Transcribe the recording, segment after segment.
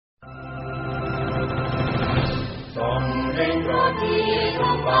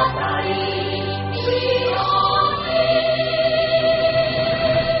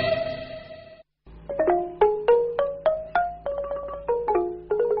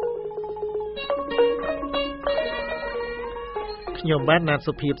ខ្ញុំបានណាត់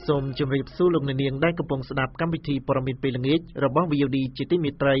សុភាពសូមជម្រាបសួរលោកអ្នកនាងដែលកំពុងស្ដាប់កម្មវិធីព័ត៌មានពេលល្ងាចរបស់ VOD ជាទីមេ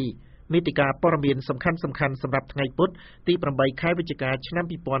ត្រីមេតិការព័ត៌មានសំខាន់ៗសម្រាប់ថ្ងៃពុធទី8ខែវិច្ឆិកាឆ្នាំ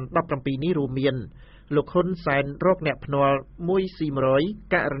2017នេះរួមមានលោកហ៊ុនសែនរកអ្នកភ្នាល់1ស៊ី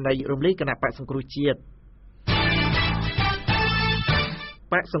100ករណីរំលាយគណៈបក្សសង្គ្រោះជាតិ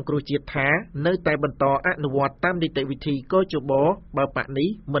បក្សសង្គ្រោះជាតិថានៅតែបន្តអនុវត្តតាមនីតិវិធីកជបបើបកនេះ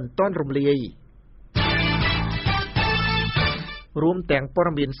មិនទាន់រំលាយរួមទាំងព័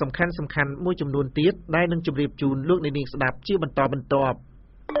ត៌មានសំខាន់មួយចំនួនទៀតដែលនឹងជម្រាបជូនលោកអ្នកនាងស្ដាប់ជាបន្តបន្ទាប់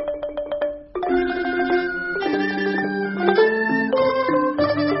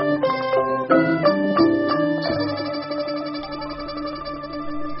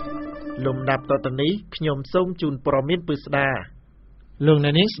លំដាប់តទៅនេះខ្ញុំសូមជូនព័ត៌មានពិស្ដាលោកអ្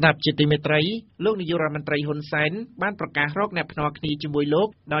នកនាងស្ដាប់ជាទីមេត្រីលោកនាយករដ្ឋមន្ត្រីហ៊ុនសែនបានប្រកាសរកអ្នកភ្នាល់គ្នាជាមួយលោក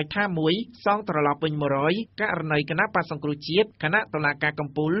ដោយថាមួយសងត្រឡប់វិញ100ករណីគណៈបក្សសង្គ្រោះជាតិគណៈតុលាការកំ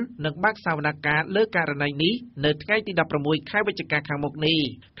ពូលនឹងបើកសវនកម្មលើករណីនេះនៅថ្ងៃទី16ខែវិច្ឆិកាខាងមុខនេះ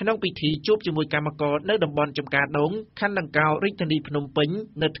ក្នុងពិធីជួបជាមួយគណៈកម្មការនៅតំបន់ចំការដងខណ្ឌដង្កោរាជធានីភ្នំពេញ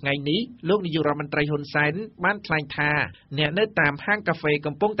នៅថ្ងៃនេះលោកនាយករដ្ឋមន្ត្រីហ៊ុនសែនបានថ្លែងថាអ្នកនៅតាមហាងកាហ្វេ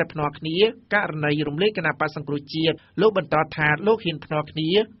កំពុងតែភ្នាល់គ្នាករណីរំលាយគណៈបក្សសង្គ្រោះជាតិលោកបន្តថាលោកហ៊ានភ្នាល់គ្នា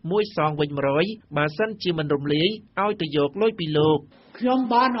មួយសងវិញ100បើសិនជាមិនរំលាយឲ្យទៅយកលុយពីលោកខ្ញុំ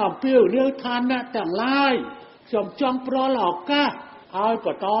បានអំពាវនាវថាអ្នកទាំងឡាយខ្ញុំចង់ប្រឡឱកាសឲ្យប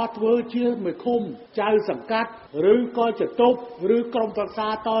ន្តធ្វើជាមេឃុំចៅសង្កាត់ឬក៏ចតុបឬក្រុមប្រឹក្សា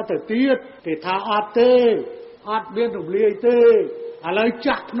តទៅទៀតគេថាអត់ទេអត់មានរំលាយទេឥឡូវ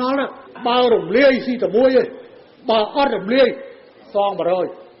ចាក់ភ្នល់បើរំលាយស៊ីតែមួយទេបើអត់រំលាយសង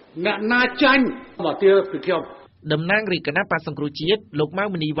100អ្នកណាចាញ់មកទៀតពីខ្ញុំតំណាងរាជគណៈបក្សសង្គ្រោះជាតិលោកម៉ៅ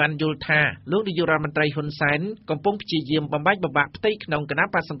មនីវ៉ាន់យល់ថាលោកនាយករដ្ឋមន្ត្រីហ៊ុនសែនកំពុងព្យាយាមបំបែកបំបាក់ផ្ទៃក្នុងគណៈ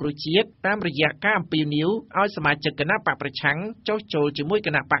បក្សសង្គ្រោះជាតិតាមរយៈការអំពាវនាវឲ្យសមាជិកគណៈបកប្រឆាំងចុះចូលជាមួយគ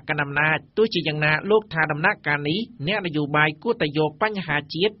ណៈបកកណ្ដាលអំណាចទោះជាយ៉ាងណាលោកថាដំណាក់កាលនេះអ្នកនយោបាយគួរតែយកបញ្ហា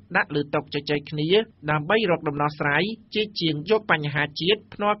ជាតិដាក់លើតុជជែកគ្នាដើម្បីរកដំណោះស្រាយជាជាងយកបញ្ហាជាតិ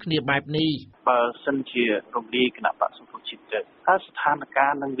ភ្នាល់គ្នាបែបនេះបើសិនជារំលាយគណៈបក្សសង្គ្រោះជាតិទៅហើយស្ថានភា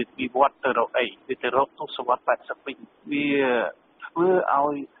ពនឹងវិវត្តទៅរកអីវាទៅរកទសវត្សរ៍82វាធ្វើ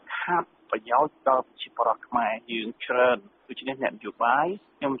ឲ្យខាតប្រយោជន៍ដល់ប្រជាពលរដ្ឋខ្មែរយើងច្រើនដូច្នេះអ្នកនយោបាយ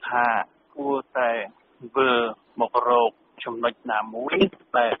ខ្ញុំថាគួរតែធ្វើមករកចំណុចណាមួយ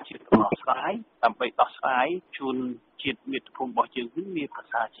ដែលជាដំណោះស្រាយដើម្បីដោះស្រាយជូនជាតិមាតុភូមិរបស់យើងវិញមានប្រ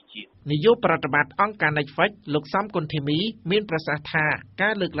សើរជាជាតិនាយកប្រតិបត្តិអង្គការ Netflix លោកសំគុណធីមីមានប្រសាសន៍ថាកា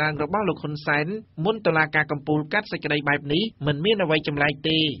រលើកឡើងរបស់លោកហ៊ុនសែនមុនតុលាការកំពូលកាត់សេចក្តីបែបនេះមិនមានអ្វីចម្លែក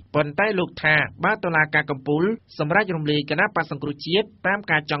ទេប៉ុន្តែលោកថាបើតុលាការកំពូលសម្រេចរំលាយគណៈបក្សសង្គ្រោះជាតិតាម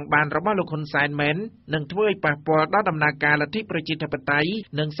ការចង់បានរបស់លោកហ៊ុនសែនមែននឹងធ្វើឲ្យប៉ះពាល់ដល់ដំណើរការលទ្ធិប្រជាធិបតេយ្យ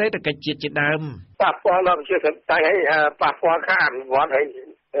និងសេដ្ឋកិច្ចជាតិជាដើមប៉ះពាល់ដល់ប្រជាធិបតេយ្យហើយប៉ះពាល់ខាងអនុវត្តហើយ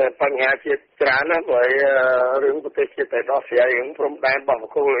បញ្ហាជាតិច្រើនណាស់ព្រោះរឿងប្រទេសជាតិតែដោះស្រាយរឿងព្រំដែនរបស់បុ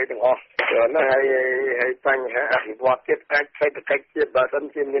គ្គលអីទាំងអស់ច្រើនណាស់ហើយបញ្ហាអភិវឌ្ឍជាតិអាចសេដ្ឋកិច្ចជាតិបើមិន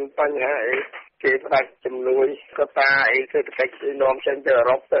ជាមានបញ្ហាអីគេផ្ដាច់ជំនួយកត្តាអីសេដ្ឋកិច្ចនាំចេញទៅអឺ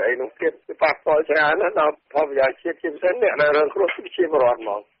រ៉ុបទៅអីនោះទៀតប៉ះពាល់ច្រើនណាស់ដល់ផលប្រយោជន៍ជាតិជាពិសេសអ្នកដែលរងគ្រោះជាពលរដ្ឋហ្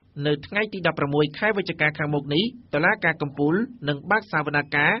មងនៅថ្ងៃទី16ខែវិច្ឆិកាខាងមុខនេះតុលាការកំពូលនឹងបើកសវន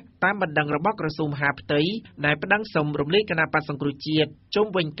កម្មតាមបណ្ដឹងរបស់ក្រសួងមហាផ្ទៃដែលប្តឹងសុំរំលាយគណៈបក្សសង្គ្រោះជាតិជុំ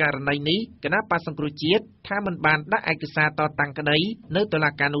វិញករណីនេះគណៈបក្សសង្គ្រោះជាតិថាមិនបានដាក់ឯកសារតតាំងក្តីនៅតុ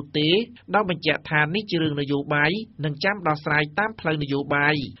លាការនោះទេដោយបញ្ជាក់ថានេះជារឿងនយោបាយនិងចាំដោះស្រាយតាមផ្លូវនយោបា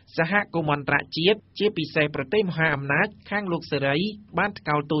យសហគមន៍អន្តរជាតិជាពិសេសប្រទេសមហាអំណាចខាងលោកសេរីបានថ្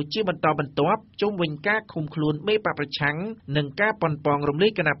កោលទោសជាបន្តបន្ទាប់ជុំវិញការឃុំខ្លួនមេបកប្រឆាំងនិងការប៉ុនប៉ងរំលា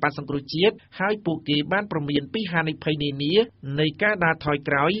យគណៈបក្សសង្គ្រោះជាតិហើយពួកគេបានព្រមានពីហានិភ័យនានានៃការដើរថយ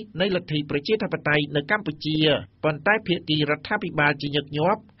ក្រោយនៃលទ្ធិប្រជាធិបតេយ្យនៅកម្ពុជាប៉ុន្តែភាគីរដ្ឋាភិបាលជាញឹកញា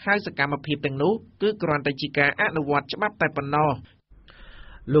ប់ហើយសកម្មភាពទាំងនោះគឺគ្រាន់តែជាការអនុវត្តច្បាប់តែប៉ុណ្ណោះ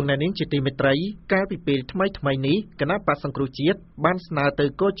លោកអ្នកនាងជាទីមេត្រីកាលពីពេលថ្មីនេះគណៈបក្សសង្គ្រោះជាតិបានស្នើទៅ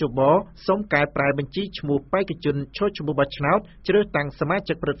កោជបសូមកែប្រែបញ្ជីឈ្មោះបេក្ខជនឈរឈ្មោះបោះឆ្នោតជ្រើសតាំងសមា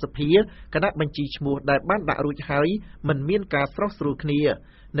ជិកព្រឹទ្ធសភាគណៈបញ្ជីឈ្មោះដែលបានដាក់រួចហើយមិនមានការស្រោះស្រួលគ្នា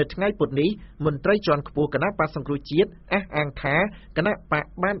នៅថ្ងៃពុធនេះមន្ត្រីជាន់ខ្ពស់គណៈបក្សសង្គ្រោះជាតិអះអាងថាគណៈបក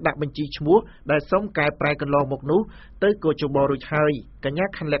បានដាក់បញ្ជីឈ្មោះដែលសូមកែប្រែកន្លងមកនោះទៅកោជបរួចហើយកញ្ញា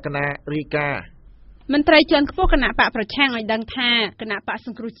ខណ្ឌលក្ខណារាយការណ៍ មន្ត្រីជាន់ខ្ពស់គណៈបកប្រឆាំងឲ្យដឹងថាគណៈបកស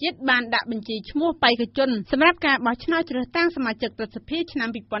ង្គ្រោះជាតិបានដាក់បញ្ជីឈ្មោះបេក្ខជនសម្រាប់ការបោះឆ្នោតជ្រើសតាំងសមាជិកព្រឹទ្ធសភាឆ្នាំ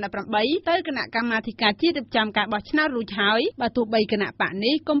2018ទៅគណៈកម្មាធិការជាតិរៀបចំការបោះឆ្នោតរួចហើយបើទោះបីគណៈបក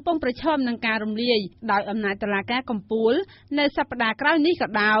នេះកំពុងប្រឈមនឹងការរំលាយដោយអំណាចតុលាការកំពូលនៅសប្តាហ៍ក្រោយនេះក៏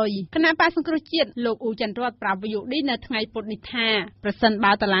ដោយគណៈបកសង្គ្រោះជាតិលោកអ៊ូចន្ទរតប្រាប់ VOD នៅថ្ងៃពុធនេះថាប្រសិន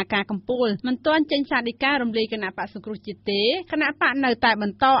បើតុលាការកំពូលមិនទាន់ចេញសាលដីការំលាយគណៈបកសង្គ្រោះជាតិទេគណៈបកនៅតែប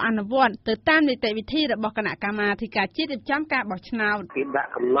ន្តអនុវត្តទៅតាមនីតិវិធីរបស់គណៈកម្មាធិការជាតិរៀបចំការបោះឆ្នោតគេដាក់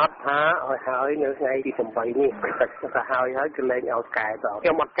កំណត់ថាឲ្យហើយនៅថ្ងៃទី8នេះតែហើយគឺលែងឲ្យកែទៅខ្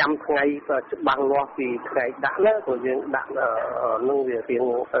ញុំអត់ចាំថ្ងៃច្បាស់លាស់ពីថ្ងៃដាក់ណាព្រោះយើងដាក់នឹងវារៀង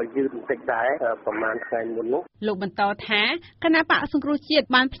យឺតបន្តិចដែរប្រហែលថ្ងៃមុននោះលោកបន្តថាគណៈបកសង្គ្រោះជាតិ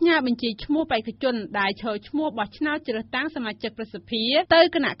បានផ្ញើបញ្ជីឈ្មោះបេក្ខជនដែលចូលឈ្មោះបោះឆ្នោតជ្រើសតាំងសមាជិកព្រឹទ្ធសភាទៅ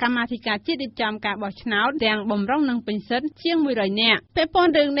គណៈកម្មាធិការជាតិរៀបចំការបោះឆ្នោតទាំងបំរុងនិងពេញសិទ្ធិជាង100នាក់ពាក់ព័ន្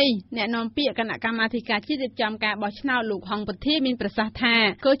ធរឿងនេះអ្នកនាំពាក្យគណៈកម្មាធិការជាតិរៀបចំការបោះឆ្នោតលោកហងពធាមានប្រសាសន៍ថា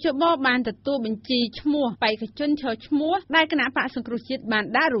កោជបបានទទួលបញ្ជីឈ្មោះបេក្ខជនចូលឈ្មោះដែលគណៈបកសង្គ្រោះជាតិបាន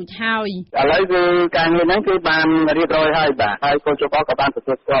ដាក់រួចហើយឥឡូវគឺការងារហ្នឹងគឺបានរៀបរយហើយបាទហើយកោជបក៏បានទ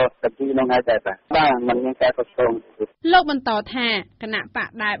ទួលស្គាល់បញ្ជីហ្នឹងហើយដែរបាទមិនមានការប្រឈមលោកបន្តថាគណៈបក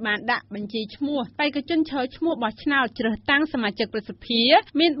ដែលបានដាក់បញ្ជីឈ្មោះបេក្ខជនចូលឈ្មោះបោះឆ្នោតជ្រើសតាំងសមាជិកព្រឹទ្ធសភា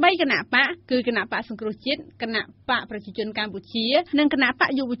មាន3គណៈបកគឺគណៈបកសង្គ្រោះជាតិគណៈបកប្រជាជនកម្ពុជានិងគណៈបក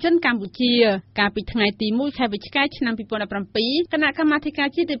យុវជនកម្ពុជាកាលពីថ្ងៃទី1ខែវិច្ឆិកាឆ្នាំ2017គណៈកម្មាធិការ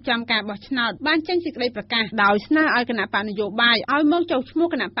ជាតិរៀបចំការបោះឆ្នោតបានចេញសេចក្តីប្រកាសដោយស្នើឲ្យគណៈបកនយោបាយឲ្យមកចូលឈ្មោះ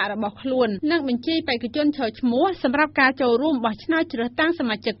គណៈបករបស់ខ្លួននិងបញ្ជីបេក្ខជនចូលឈ្មោះសម្រាប់ការចូលរួមបោះឆ្នោតជ្រើសតាំងស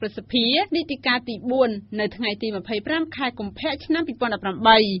មាជិកព្រឹទ្ធសភានីតិកាលទី4នៅថ្ងៃទី25ខែកុម្ភៈឆ្នាំ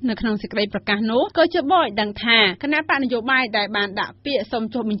2018នៅក្នុងសេចក្តីប្រកាសនោះក៏ជបឲ្យដឹងថាគណៈបកនយោបាយដែលបានដាក់ពាក្យសុំ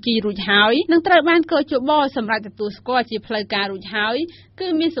ចុះបញ្ជីរួចហើយនឹងត្រូវបានកោជបសម្រាប់ទទួលស្គាល់ជាផ្លូវការរួចហើយគឺ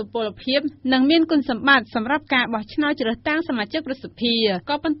មានសុពលភាពនិងមានគុណសម្បត្តិសម្រាប់ការបោះឆ្នោតជ្រើសតាំងសមាជិកព្រឹទ្ធសភា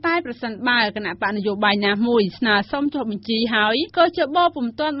ក៏ប៉ុន្តែប្រសិនបើគណៈបកនយោបាយណាមួយស្នើសុំចុះបញ្ជីហើយកោជបពុំ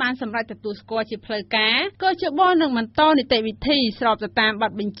ទាន់បានសម្រេចទទួលស្គាល់ជាផ្លូវការកោជបនឹងបន្តនីតិវិធីស្របទៅតាមប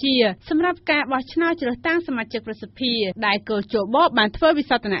ទបញ្ជាសម្រាប់ការបោះឆ្នោតជ្រើសតាំងសមាជិកព្រឹទ្ធសភាដែលកោជបបានធ្វើវិ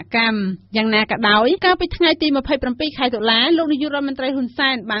សោធនកម្មយ៉ាងណាក៏ដោយកាលពីថ្ងៃទី27ខែតុលាលោកនាយករដ្ឋមន្ត្រីហ៊ុនសែ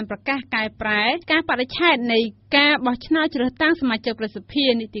នបានប្រកាសកែប្រែការបរិច្ឆេទនៃការបោះឆ្នោតជ្រើសតាំងសមាជិកព្រឹទ្ធសភា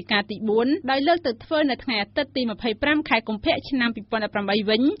នីតិកាលទី4ដោយលើកទៅធ្វើនៅថ្ងៃអាទិត្យទី25ខែកុម្ភៈឆ្នាំ2018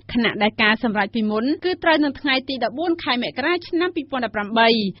វិញខណៈដែលការសម្រេចពីមុនគឺត្រូវនៅថ្ងៃទី14ខែមករាឆ្នាំ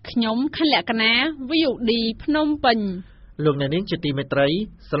2018ខ្ញុំខលក្ខណា VOD ភ្នំពេញលោកអ្នកនាងជាទីមេត្រី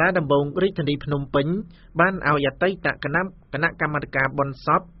សាលាដំបងរាជធានីភ្នំពេញបានឲ្យអតីតគណៈកម្មាធិការបុណ្យស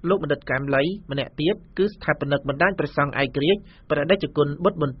ពលោកបណ្ឌិតកែមលីម្នាក់ទៀតគឺស្ថាបនិកបណ្ដាញព្រះសង្ឃឯករាជ្យព្រះតេជគុណបុ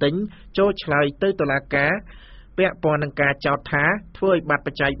ត្របន្ទិញចូលឆ្លើយទៅតុលាការពាក់ព័ន្ធនឹងការចោទថាធ្វើឲ្យបាត់ប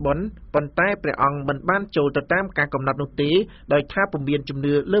ច្ច័យបុណ្យប៉ុន្តែព្រះអង្គមិនបានចូលទៅតាមការកំណត់នោះទេដោយថាពុំមានជំ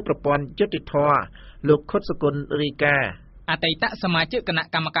នឿលើប្រព័ន្ធយុត្តិធម៌លោកខុតសកុលរីកាអតីតសមាជិកគណៈ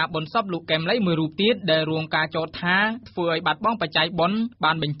កម្មការបុណ្យសពលោកកែមលីមួយរូបទៀតដែលរងការចោទថាធ្វើឲ្យបាត់បង់បច្ច័យបុណ្យ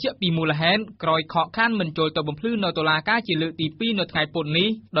បានបញ្ជាក់ពីមូលហេតុក្រោយខកខានមិនចូលទៅបំភ្លឺនៅតុលាការជាលើកទី2នៅថ្ងៃពុធនេះ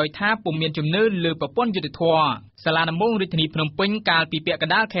ដោយថាពុំមានជំនឿលើប្រព័ន្ធយុត្តិធម៌សាលាដំបងរាជធានីភ្នំពេញកាលពីពាក់ក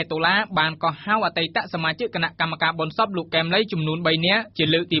ណ្ដាលខែតុលាបានកោះហៅអតីតសមាជិកគណៈកម្មការបុណ្យសពលោកកែមលីចំនួន3នាក់ជា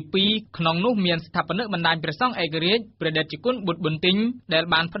លើកទី2ក្នុងនោះមានស្ថាបនិកបណ្ដាញព្រះសង្ឃឯករាជ្យព្រះតេជគុណបុត្របន្ទិញដែល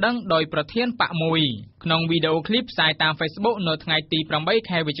បានប្តឹងដោយប្រធានបកមួយក្នុងវីដេអូឃ្លីបផ្សាយតាម Facebook នៅថ្ងៃទី8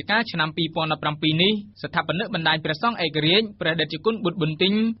ខែវិច្ឆិកាឆ្នាំ2017នេះស្ថាបនិកបណ្ដាញព្រះសង្ឃឯករាជ្យព្រះតេជគុណបុត្របន្ទិ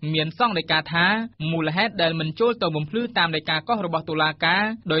ញមានសង្ឃដីកាថាមូលហេតុដែលមិនចូលទៅបំភ្លឺតាមដីកាកោះរបស់តុលាការ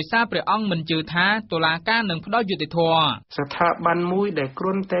ដោយសារព្រះអង្គមិនជឿថាតុលាការនឹងផ្ដល់យុត្តិធម៌ស្ថាប័នមួយដែលគ្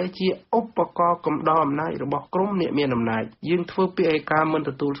រាន់តែជាឧបករណ៍កំដរអំណាចរបស់ក្រុមអ្នកមានអំណាចយើងធ្វើពាក្យឯកាមិន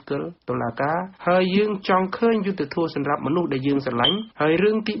ទទួលស្គាល់តុលាការហើយយើងចង់ឃើញយុត្តិធម៌សម្រាប់មនុស្សដែលយើងស្រឡាញ់ហើយ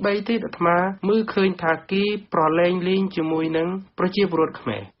រឿងទី3ទៀតអាត្មាមើលឃើញថាគេប្រឡែងលេងជាមួយនឹងប្រជាពលរដ្ឋខ្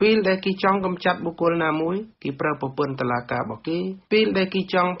មែរពេលដែលគេចង់កម្ចាត់បុគ្គលណាមួយគេប្រើប្រព័ន្ធតុលាការរបស់គេពេលដែលគេ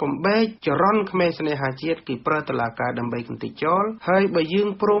ចង់បំបែកចរន្តខ្មែរស្នេហាជាតិគេប្រើតុលាការដើម្បីគន្តិចចោលហើយបើយើង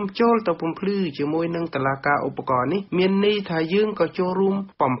ព្រមចូលទៅបំភ្លឺជាមួយនឹងតុលាការឧបករណ៍នេះមានន័យថាយើងក៏ចូលរួម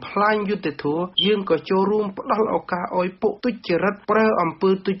បំផ្លាញយុត្តិធម៌យើងក៏ចូលរួមផ្ដល់ឱកាសឲ្យពួកទុច្ចរិតប្រើអំពើ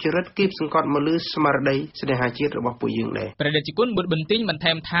ទុច្ចរិតគៀបសង្កត់មកលើស្មារតីស្នេហាជាតិរបស់ពួកយើងដែរព្រះតេជគុណបុត្របន្ទិញបន្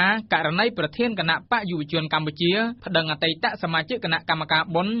ថែមថាករណីប្រធានគណៈបកយុវជនកម្ពុជាប្តឹងអតីតសមាជិកគណៈកម្មការ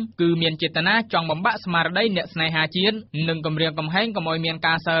បុណ្យគឺមានចេតនាចង់បំបាក់ស្មារតីអ្នកស្នេហាជាតិនិងគំរាមកំហែងកុំឲ្យមាន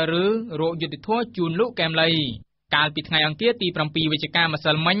ការសើរឬរោគយុត្តិធម៌ជូនលោកកែមលី កាលពីថ្ងៃអង្គារទី7វិច្ឆិកាម្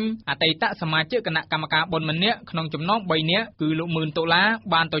សិលមិញអតីតសមាជិកគណៈកម្មការបុណ្យម្នាក់ក្នុងចំណោម3នាក់គឺលោកមឿនតុលា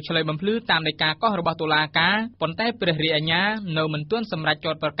បានទៅឆ្លើយបំភ្លឺតាមដីកាកោះរបស់តុលាការប៉ុន្តែព្រះរាជអាជ្ញានៅមិនទាន់សម្រេច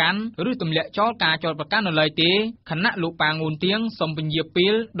ចោទប្រកាន់ឬទម្លាក់ចោលការចោទប្រកាន់នៅឡើយទេខណៈលោកប៉ាងងួនទៀងសូមពន្យាពេ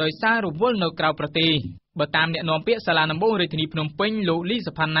លដោយសាររវល់នៅក្រៅប្រទេសបើតាមអ្នកនាំពាក្យសាលាដំបងរាជធានីភ្នំពេញលោកលី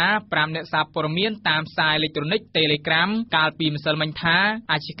សុផាណាប្រាប់អ្នកសារព័ត៌មានតាមសារអេឡិចត្រូនិក Telegram កាលពីម្សិលមិញថា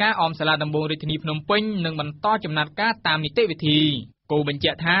អធិការអមសាលាដំបងរាជធានីភ្នំពេញនឹងបន្តចំណាត់ការតាមនីតិវិធីគូបញ្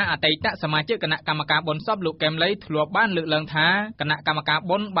ជាក់ថាអតីតសមាជិកគណៈកម្មការបុណ្យសពលោកកែមលីធ្លាប់បានលើកឡើងថាគណៈកម្មការ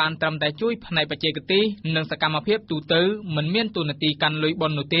បុណ្យបានត្រឹមតែជួយផ្នែកបច្ចេកទេសនិងសកម្មភាពទូទៅមិនមានទូនាទីកាន់លុយបុ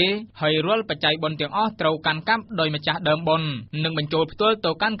ណ្យនោះទេហើយរាល់បច្ច័យបុណ្យទាំងអស់ត្រូវកាន់កាប់ដោយម្ចាស់ដើមបុណ្យនិងបញ្ចូលផ្ទាល់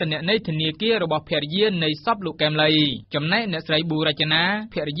ទៅកាន់គណនីធនាគាររបស់ភរិយានៃសពលោកកែមលីចំណែកអ្នកស្រីប៊ូរចនា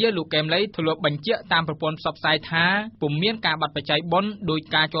ភរិយាលោកកែមលីធ្លាប់បញ្ជាក់តាមប្រព័ន្ធផ្សព្វផ្សាយថាពុំមានការបាត់បច្ច័យបុណ្យដោយ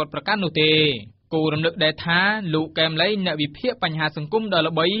ការចោទប្រកាន់នោះទេគូរំលឹកដែរថាលោកកែមលីអ្នកវិភាគបញ្ហាសង្គមដ៏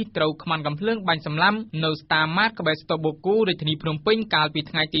ល្បីត្រូវខ្មាន់កំភ្លើងបាញ់សម្លាប់នៅស្តាម៉ាតក្បែរស្តុបបូកូរាជធានីភ្នំពេញកាលពី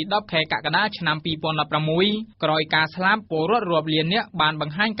ថ្ងៃទី10ខែកក្កដាឆ្នាំ2016ក្រោយការស្លាប់ពលរដ្ឋរាប់លាននាក់បានប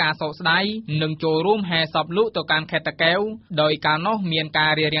ង្ហាញការសោកស្ដាយនិងចូលរួមហែសពលោកទៅកាន់ខេត្តតាកែវដោយកាលនោះមានកា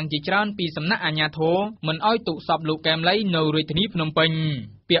ររារាំងជាច្រើនពីសំណាក់អាជ្ញាធរមិនឲ្យទុកសពលោកកែមលីនៅរាជធានីភ្នំពេញ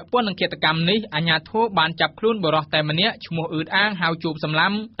ពាក់ព័ន្ធនឹងឃាតកម្មនេះអាជ្ញាធរបានចាប់ខ្លួនបុរសតែម្នាក់ឈ្មោះអ៊ឺតអាងហៅជួបសម្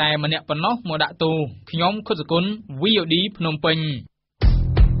លាំតែម្នាក់ប៉ុណ្ណោះមកដាក់ទោសខ្ញុំខុសគុណ VOD ភ្នំពេញ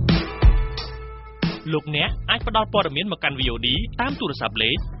លោកអ្នកអាចផ្ដល់ព័ត៌មានមកកាន់ VOD តាមទូរស័ព្ទ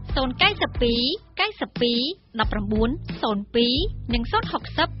លេខ092 92 19 02និង060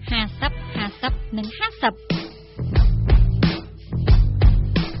 50 50និង50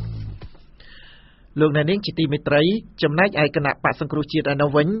លោកអ្នកនាងជាទីមេត្រីចំណែកឯគណៈបក្សសង្គ្រោះជាតិឯនោះ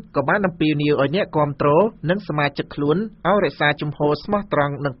វិញក៏បានអំពាវនាវឲ្យអ្នកគាំទ្រនិងសមាជិកខ្លួនឲ្យរក្សាជំហរស្មោះត្រ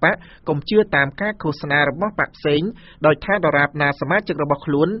ង់នឹងបកកុំជឿតាមការឃោសនារបស់បកផ្សេងដោយថាដរាបណាសមាជិករបស់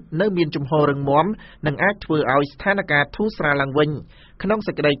ខ្លួននៅមានជំហររឹងមាំនឹងអាចធ្វើឲ្យស្ថានភាពធូរស្រាលឡើងវិញក្នុង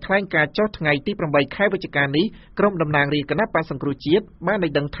សេចក្តីថ្លែងការណ៍ចុះថ្ងៃទី8ខែវិច្ឆិកានេះក្រុមតំណាងរាស្ត្រគណៈបក្សសង្គ្រោះជាតិបានឲ្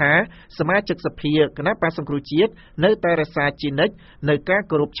យដឹងថាសមាជិកសភាគណៈបក្សសង្គ្រោះជាតិនៅតែរក្សាជានិច្ចនៅការ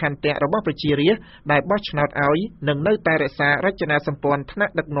គោរពឆន្ទៈរបស់ប្រជារាស្ត្រដែលបោះឆ្នោតឲ្យនិងនៅតែរក្សារចនាសម្ព័ន្ធថ្នា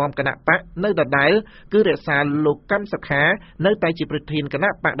ក់ដឹកនាំគណៈបកនៅដដែលគឺរក្សាលោកកម្មសខានៅតែជាប្រធានគណៈ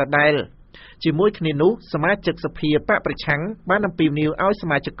បកដដែលជាមួយគ្នានោះសមាជិកសភាបកប្រឆាំងបានអំពាវនាវឲ្យស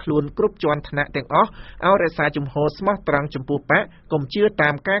មាជិកខ្លួនគ្រប់ជាន់ថ្នាក់ទាំងអស់ឲ្យរក្សាជំហរស្មោះត្រង់ចំពោះបកកុំជឿតា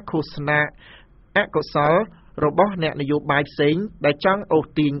មការឃោសនាអកុសលរបស់អ្នកនយោបាយផ្សេងដែលចង់អូស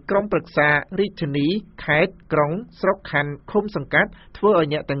ទាញក្រុមប្រឹក្សារាជធានីខេត្តក្រុងស្រុកខណ្ឌឃុំសង្កាត់ធ្វើឲ្យ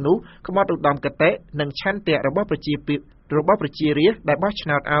អ្នកទាំងនោះក្បត់ឧត្តមគតិនិងឆន្ទៈរបស់ប្រជារាស្ត្រដែលបោះឆ្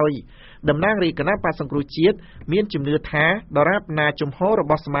នោតឲ្យតំណាងរាជគណៈបក្សសង្គ្រោះជាតិមានជំនឿថាដរាបណាជំហររ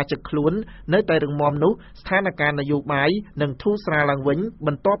បស់សមាជិកខ្លួននៅតែរឹងមាំនោះស្ថានភាពនយោបាយនឹងធូរស្រាលឡើងវិញប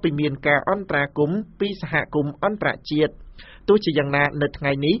ន្ទាប់ពីមានការអន្តរាគមន៍ពីសហគមន៍អន្តរជាតិទោះជាយ៉ាងណានៅថ្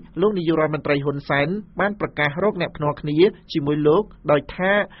ងៃនេះលោកនាយករដ្ឋមន្ត្រីហ៊ុនសែនបានប្រកាសរកអ្នកភ្នាល់គ្នាជាមួយលោកដោយ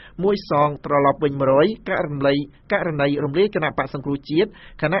ថាមួយសងត្រឡប់វិញ100ករណីរំលាយគណៈបក្សសង្គ្រោះជាតិ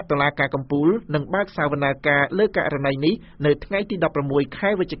គណៈតុលាការកំពូលនឹងបើកសវនាការលើករណីនេះនៅថ្ងៃទី16ខែ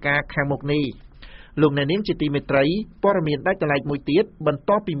វិច្ឆិកាខាងមុខនេះលោកអ្នកនាងជាទីមេត្រីព័ត៌មានដាច់ដライមួយទៀតបន្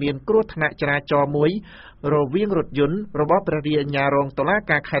ទាប់ពីមានគ្រោះថ្នាក់ចរាចរណ៍មួយរវាងរថយន្តរបស់ព្រះរាជអាជ្ញារងតុលា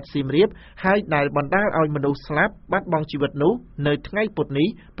ការខេត្តសៀមរាបហើយដែលបណ្ដាលឲ្យមនុស្សស្លាប់បាត់បង់ជីវិតនោះនៅថ្ងៃពុធនេះ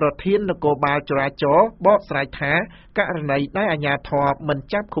ប្រធាននគរបាលចរាចរណ៍បកស្រាយថាករណីដែលអាជ្ញាធរមិន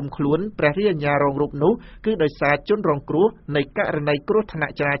ចាប់ឃុំខ្លួនព្រះរាជអាជ្ញារងរូបនោះគឺដោយសារជនរងគ្រោះនៃករណីគ្រោះថ្នា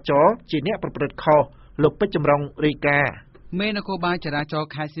ក់ចរាចរណ៍ជាអ្នកប្រព្រឹត្តខុសលោកពេជ្រចម្រុងរាយការណ៍មេនគរបាលចរាចរណ៍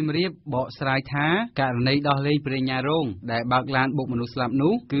ខេត្តសៀមរាបបកស្រាយថាករណីដោះលែងព្រះញ្ញារងដែលបើកឡានបុកមនុស្សស្លាប់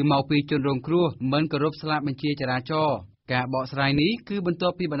នោះគឺមកពីជនរងគ្រោះមិនគោរពស្លាកបញ្ជាចរាចរណ៍ការបកស្រាយនេះគឺបន្ទា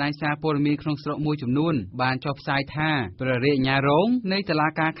ប់ពីបណ្ដាញសារព័ត៌មានក្នុងស្រុកមួយចំនួនបានចុះផ្សាយថាព្រះរាជអាជ្ញារងនៃតុលា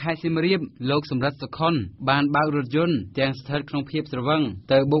ការខេត្តសៀមរាបលោកសំរិទ្ធសុខុនបានបើករថយន្តទាំងស្ថិតក្នុងភាពស្រវឹង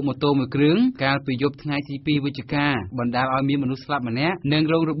ទៅបុកម៉ូតូមួយគ្រឿងកាលពីយប់ថ្ងៃទី2វិច្ឆិកាបណ្ដាលឲ្យមានមនុស្សស្លាប់ម្នាក់និង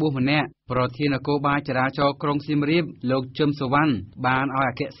រងរបួសម្នាក់ប្រធាននគរបាលចរាចរណ៍ក្រុងសៀមរាបលោកជឹមសុវណ្ណបានឲ្យ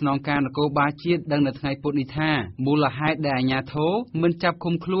អគ្គស្នងការនគរបាលជាតិដឹងនៅថ្ងៃពុធនេះថាមូលហេតុដែលអាជ្ញាធរមិនចាប់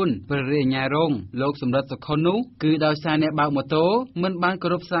ឃុំខ្លួនព្រះរាជអាជ្ញារងលោកសំរិទ្ធសុខុននោះគឺដោយសារអ្នកបើកម៉ូតូមិនបានគោ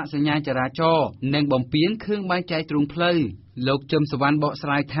រពស្លាកសញ្ញាចរាចរណ៍និងបំពានខឿនបែងចែកទ្រង់ផ្លូវ លោកជឹមសវណ្ណបកស្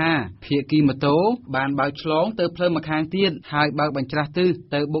រាយថាភាគីម៉ូតូបានបើកឆ្លងទៅផ្លូវម្ខាងទៀតហើយបើកបញ្ច្រាស់ទិស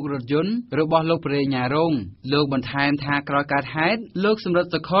ទៅបុករថយន្តរបស់លោកប្រេញ្ញារងលោកបន្ថែមថាក្រោយកើតហេតុលោកសំរិទ្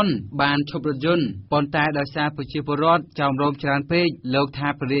ធសុខុនបានឈប់រថយន្តប៉ុន្តែដោយសារប្រជាពលរដ្ឋចោមរោមច្រើនពេកលោកថា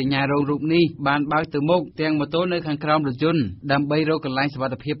ប្រេញ្ញារងរូបនេះបានបើកទៅមុខទាំងម៉ូតូនៅខាងក្រោមរថយន្តដើម្បីរកកន្លែងសុវ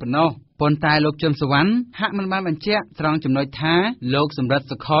ត្ថិភាពប៉ុណ្ណោះប៉ុន្តែលោកជឹមសវណ្ណហាក់មិនបានបញ្ជាក់ត្រង់ចំណុចថាលោកសំរិទ្ធ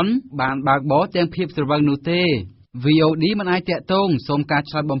សុខុនបានបើកបរទាំងភាពស្រវឹងនោះទេ VOD មិនអាចតាក់ទងសូមការ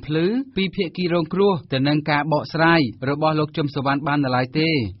ឆ្លើយបំភ្លឺពីភាគីរងគ្រោះទៅនឹងការបកស្រាយរបស់លោកជឹមសវណ្ណបាននៅឡើយទេ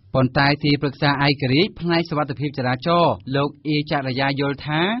ប៉ុន្តែទីប្រឹក្សាឯករាជ្យផ្នែកសុវត្ថិភាពចរាចរណ៍លោកអេចរិយាយល់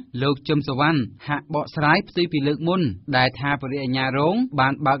ថាលោកជឹមសវណ្ណហាក់បកស្រាយផ្ទុយពីលើកមុនដែលថាបរិយាញ្ញារងបា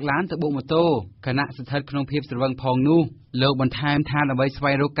នបើកឡានទៅបុកម៉ូតូខណៈស្ថិតក្នុងភាពស្រវឹងផងនោះលោកបន្ថែមថាដើម្បីស្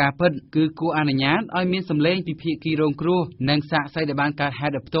វែងរកការពិតគឺគួរអនុញ្ញាតឲ្យមានសម្លេងពីភាគីរងគ្រោះនិងសាក្សីដែលបានកើតហេ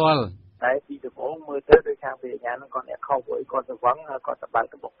តុដោយផ្ទាល់តែពីដំបូងមើលទៅដូចខាងវិញ្ញាណហ្នឹងគាត់អ្នកខុសព្រោះគាត់ស្វឹងគាត់ទៅបើក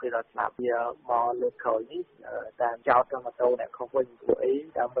ទៅបុកគេដល់ស្លាប់វាមកលើក្រោយនេះតាមចោតម៉ូតូអ្នកខុសវិញព្រោះអី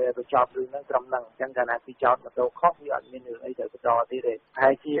ដើម្បីឲ្យទៅចោតរឿងហ្នឹងត្រឹមហ្នឹងអញ្ចឹងកាលណាពីចោតម៉ូតូខុសវាអត់មានរឿងអីទៅបន្តទៀតទេហើ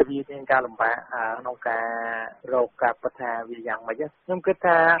យជាវាមានការលំបាកក្នុងការរកការពិតថាវាយ៉ាងម៉េចខ្ញុំគិត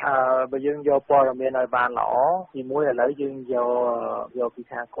ថាបើយើងយកព័ត៌មានឲ្យបានល្អទីមួយឥឡូវយើងយកពី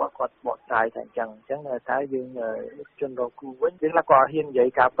ខាងគាត់បកស្រាយថាអញ្ចឹងតែយើងជនរងគ្រោះវិញយើងគាត់ហ៊ាននិយាយ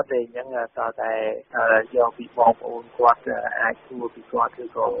ការពិតទេអញ្ចឹងតើតែយកពីបងប្អូនគាត់អាចសួរពីគាត់ឬ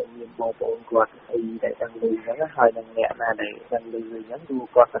ក៏មានបងប្អូនគាត់អីដែលដឹងលឺហ្នឹងហើយនឹងអ្នកណាដែលដឹងលឺហ្នឹងគឺ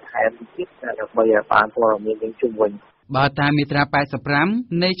គាត់បន្ថែមទៀតដើម្បីឲ្យបានព័ត៌មានយើងជុំវិញបើតាមមាត្រា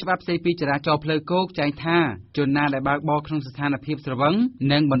85នៃច្បាប់ស្តីពីចរាចរណ៍ផ្លូវគោកចែងថាជនណាដែលបើកបរក្នុងស្ថានភាពស្រវឹង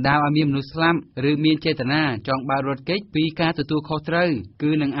និងបណ្ដាលឲ្យមានមនុស្សស្លាប់ឬមានចេតនាចង់បើករថគេចពីការទទួលខុសត្រូវ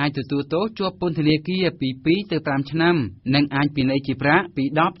គឺនឹងអាចទទួលទោសជាប់ពន្ធនាគារពី2ទៅ5ឆ្នាំនិងអាចពិន័យជាប្រាក់ពី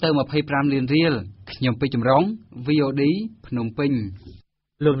10ទៅ25លានរៀលខ្ញុំពេជ្រចម្រុង VOD ភ្នំពេញ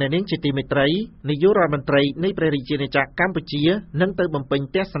លោកអ្នកនាងជាទីមេត្រីនាយករដ្ឋមន្ត្រីនៃព្រះរាជាណាចក្រកម្ពុជានឹងទៅបំពេញ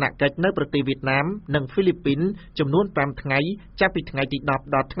ទស្សនកិច្ចនៅប្រទេសវៀតណាមនិងហ្វីលីពីនចំនួន5ថ្ងៃចាប់ពីថ្ងៃទី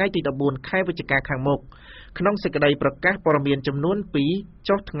10ដល់ថ្ងៃទី14ខែវិច្ឆិកាខាងមុខក្នុងសេចក្តីប្រកាសព័ត៌មានចំនួន2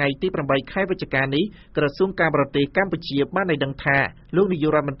ចុះថ្ងៃទី8ខែវិច្ឆិកានេះក្រសួងការបរទេសកម្ពុជាបានឲ្យដឹងថាលោកនាយ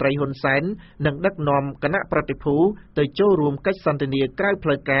ករដ្ឋមន្ត្រីហ៊ុនសែននឹងដឹកនាំគណៈប្រតិភូទៅចូលរួមកិច្ចសន្ទនាក្រៅផ្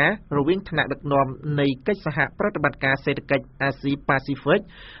លូវការរវាងថ្នាក់ដឹកនាំនៃកិច្ចសហប្រតិបត្តិការសេដ្ឋកិច្ចអាស៊ីប៉ាស៊ីហ្វិក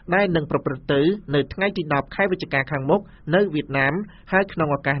ដែលនឹងប្រព្រឹត្តទៅនៅថ្ងៃទី10ខែវិច្ឆិកាខាងមុខនៅវៀតណាមហើយក្នុង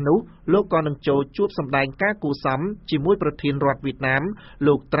ឱកាសនោះលោកក៏នឹងចូលជួបសម្ដែងការគួសមជាមួយប្រធានរដ្ឋវៀតណាម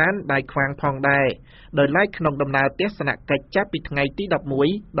លោកត្រានដៃខ្វាងផងដែរដោយឡែកក្នុងដំណើរទស្សនកិច្ចចាប់ពីថ្ងៃទី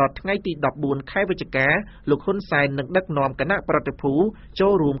11ដល់ថ្ងៃទី14ខែវិច្ឆិកាលោកហ៊ុនសែននឹងដឹកនាំគណៈប្រតិភូចូ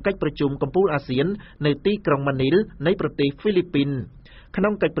លរួមកិច្ចប្រជុំកំពូលអាស៊ាននៅទីក្រុងម៉ានីលនៃប្រទេសហ្វីលីពីនក្នុ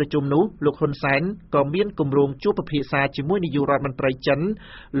ងកិច្ចប្រជុំនោះលោកហ៊ុនសែនក៏មានគម្រោងជួបពិភាក្សាជាមួយនាយករដ្ឋមន្ត្រីចិន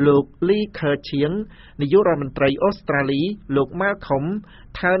លោកលីខឺឈៀងនាយករដ្ឋមន្ត្រីអូស្ត្រាលីលោកម៉ាល់ខុំ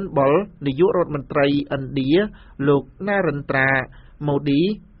ថើនបុលនាយករដ្ឋមន្ត្រីឥណ្ឌាលោកណារិនត្រាម៉ូឌី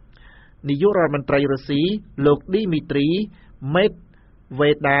នាយករដ្ឋមន្ត្រីរុស្ស៊ីលោកឌីមីទ្រីមេតវេ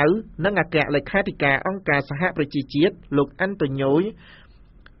ដាវនិងអគ្គលេខាធិការអង្គការសហប្រជាជាតិលោកអាន់តូញូ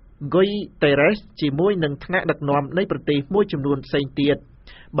ហ្គុយតេរ៉េសជាមួយនឹងថ្នាក់ដឹកនាំនៃប្រទេសមួយចំនួនផ្សេងទៀត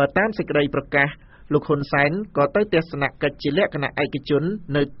បើតាមសេចក្តីប្រកាសលោកហ៊ុនសែនក៏ទៅទស្សនកិច្ចជាលក្ខណៈឯកជន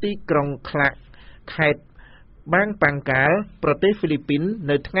នៅទីក្រុងក្លាក់ខេត្តបាងប៉ាងកាលប្រទេសហ្វីលីពីន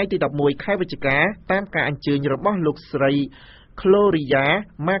នៅថ្ងៃទី11ខែវិច្ឆិកាតាមការអញ្ជើញរបស់លោកស្រីក្លូរីយ៉ា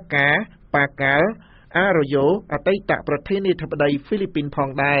ម៉ាកាប៉ាកាល់អារ៉ូយ៉ូអតីតប្រធានាធិបតីហ្វីលីពីនផង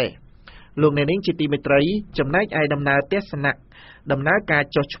ដែរលោកអ្នកនាងជាទីមេត្រីចំណែកឯដំណើរទស្សនៈដំណើរការ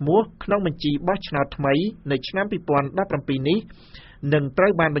ចុះឈ្មោះក្នុងបញ្ជីបោះឆ្នោតថ្មីនៅឆ្នាំ2017នេះនឹងត្រូ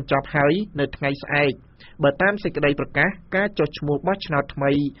វបានបញ្ចប់ហើយនៅថ្ងៃស្អែកបើតាមសេចក្តីប្រកាសការចុះឈ្មោះបោះឆ្នោតថ្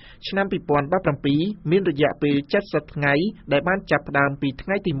មីឆ្នាំ2017មានរយៈពេល70ថ្ងៃដែលបានចាប់ផ្ដើមពីថ្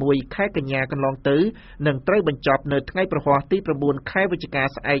ងៃទី1ខែកញ្ញាកន្លងទៅនឹងត្រូវបញ្ចប់នៅថ្ងៃប្រហ័សទី9ខែវិច្ឆិកា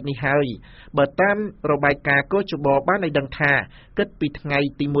ស្អែកនេះហើយបើតាមរបាយការណ៍កោជបបានឲ្យដឹងថាគិតពីថ្ងៃ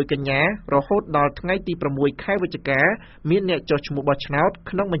ទី1កញ្ញារហូតដល់ថ្ងៃទី6ខែវិច្ឆិកាមានអ្នកចុះឈ្មោះបោះឆ្នោត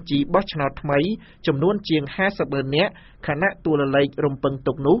ក្នុងបញ្ជីបោះឆ្នោតថ្មីចំនួនជាង50លាននាក់ខណៈតួលេខរំពឹង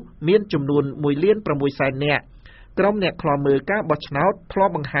ទុកនោះមានចំនួន1,600,000 នាក់ក្រុមអ្នកខ្លាំមើលការបោះឆ្នោតធ្លា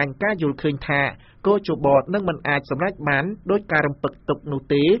ប់បង្ហាញការយល់ឃើញថាកោជបនឹងមិនអាចសម្រេចបានដោយការរំពឹងទុកនោះ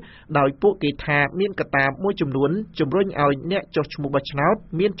ទេដោយពួកគេថាមានកត្តាមួយចំនួនជំរុញឲ្យអ្នកចុះឈ្មោះបោះឆ្នោត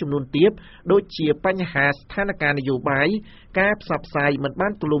មានចំនួនទាបដូចជាបញ្ហាស្ថានភាពនយោបាយការផ្សព្វផ្សាយមិនបា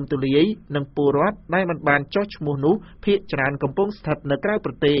នទូលំទូលាយនិងពលរដ្ឋដែលមិនបានចុះឈ្មោះនោះភាគច្រើនកំពុងស្ថិតនៅក្រៅ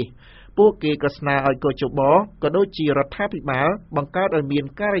ប្រទេសពួកគេក៏ស្នើឲ្យកោជបក៏ដូចជារដ្ឋាភិបាលបង្កើតឲ្យមាន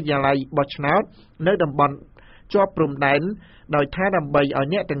ការិយាល័យបោះឆ្នោតនៅតំបន់ ជាប់ព្រំដែនដោយថាដើម្បីឲ្យ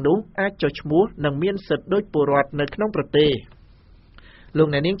អ្នកទាំងនោះអាចចុះឈ្មោះនិងមានសិទ្ធិដូចពលរដ្ឋនៅក្នុងប្រទេសលោក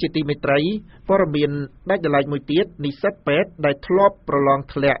អ្នកនាងជាទីមេត្រីព័ត៌មានដាច់ដライមួយទៀតនិស្សិតពេទ្យដែលធ្លាប់ប្រឡង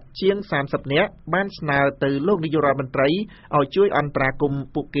ធ្លាក់ជាង30នាក់បានស្នើទៅលោកនាយករដ្ឋមន្ត្រីឲ្យជួយអន្តរាគមន៍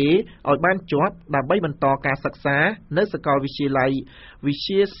ពួកគេឲ្យបានជាប់ដើម្បីបន្តការសិក្សានៅសាកលវិទ្យាល័យវិទ្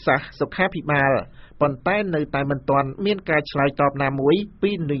យាសាស្ត្រសុខាភិបាលប៉ុន្តែនៅតែមិនទាន់មានការឆ្លើយតបណាមួយ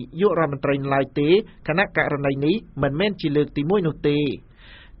ពីនាយករដ្ឋមន្ត្រីឡើយទេគណៈករណីនេះមិនមែនជាលើកទី1នោះទេ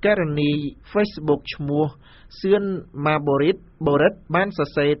ករណី Facebook ឈ្មោះសឿនម៉ាបូរិតបានសរ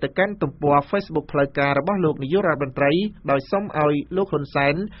សេរទៅកាន់ទំព័រ Facebook ផ្លូវការរបស់លោកនាយករដ្ឋមន្ត្រីដោយសុំឲ្យលោកហ៊ុនសែ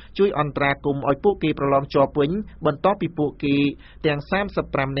នជួយអន្តរាគមន៍ឲ្យពួកគេប្រឡងជាប់វិញបន្ទាប់ពីពួកគេទាំង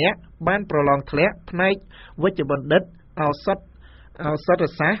35នាក់បានប្រឡងធ្លាក់ផ្នែកវិជ្ជបណ្ឌិតឱសថសាស្ត្រ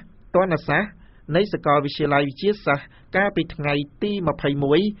ទណ្ឌសាស្ត្រនៃសាកលវិទ្យាល័យវិទ្យាសាស្ត្រកាលពីថ្ងៃទី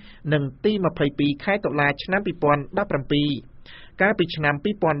21និងទី22ខែតុលាឆ្នាំ2017កាលពីឆ្នាំ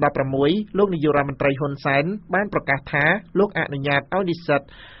2016លោកនាយករដ្ឋមន្ត្រីហ៊ុនសែនបានប្រកាសថាលោកអនុញ្ញាតឲ្យនិស្សិត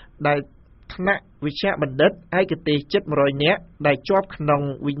ដែលថ្នាក់វិជ្ជាបណ្ឌិតឯកទេសជិត100នាក់ដែលជាប់ក្នុង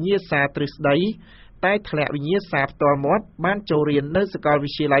វិញ្ញាសាទ្រឹស្ដីតែធ្លាក់វិញ្ញាសាផ្ទាល់មាត់បានចូលរៀននៅសាកលវិ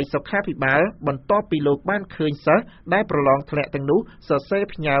ទ្យាល័យសុខាភិបាលបន្ទាប់ពីលោកបានឃើញសិស្សដែលប្រឡងធ្លាក់ទាំងនោះសរសេរ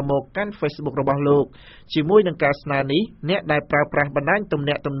ផ្ញើមកកាន់ Facebook របស់លោកជាមួយនឹងការស្នើនេះអ្នកដែលប្រើប្រាស់បណ្ដាញទំ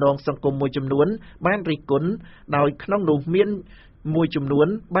នាក់ទំនងសង្គមមួយចំនួនបានរិះគន់ដោយក្នុងនោះមានមួយចំនួន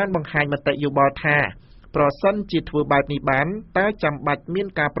បានបង្ហាញមតិយោបល់ថាប្រសិនជាធ្វើបែបនេះបានតើចាំបាច់មាន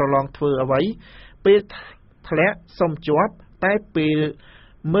ការប្រឡងធ្វើអ្វីពេលធ្លាក់សុំជាប់តែពេល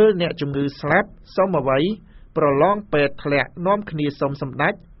មើលអ្នកជំងឺស្លាប់សុំអ្វីប្រឡងពេទ្យធ្លាក់នាំគ្នាសុំសម្ដេ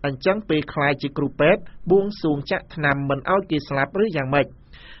ចអញ្ចឹងពេលខ្លាយជាគ្រូពេទ្យបួងសួងចាក់ថ្នាំមិនឲ្យគេស្លាប់ឬយ៉ាងម៉េច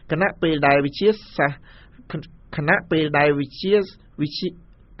គណៈពេលដែលវិជាសាស្ត្រគណៈពេលដែ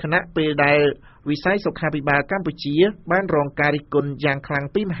លវិស័យសុខាភិបាលកម្ពុជាបានរងការរិះគន់យ៉ាងខ្លាំង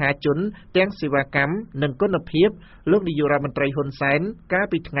ពីមហាជនទាំងសេវាកម្មនិងគុណភាពលោកនាយករដ្ឋមន្ត្រីហ៊ុនសែនកាល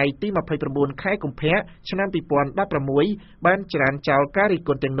ពីថ្ងៃទី29ខែកុម្ភៈឆ្នាំ2016បានច្រានចោលការរិះគ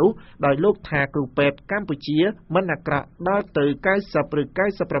ន់ទាំងនោះដោយលោកថាគ្រូពេទ្យកម្ពុជាមិនអាក្រក់ដល់ទៅ90ឬ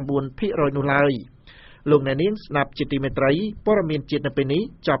99% នោះឡើយលោកអ្នកនាងស្ដាប់ជាទីមេត្រីព័ត៌មានជាតិនៅពេលនេះ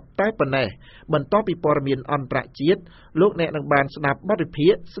ចប់តែប៉ុណ្ណេះបន្តពីព័ត៌មានអន្តរជាតិលោកអ្នកនឹងបានស្ដាប់បទវិភា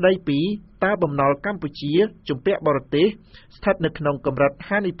គស្ដីពីតើបំណុលកម្ពុជាជំពាក់បរទេសស្ថិតនៅក្នុងកម្រិត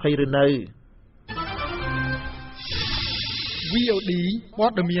ហានិភ័យឬនៅ VOD ព័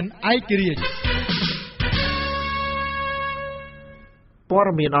ត៌មានឯករាជ្យព័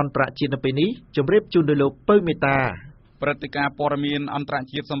ត៌មានអន្តរជាតិនៅពេលនេះជម្រាបជូនដោយលោកពៅមេតាព្រឹត្តិការណ៍ព័ត៌មានអន្តរ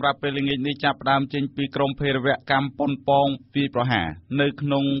ជាតិសម្រាប់ពេលល្ងាចនេះចាប់ផ្ដើមចេញពីក្រមភេរវកម្មប៉ុនប៉ងវាយប្រហារនៅក្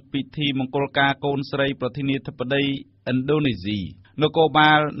នុងពិធីមង្គលការកូនស្រីប្រធានាធិបតីឥណ្ឌូនេស៊ីនគរ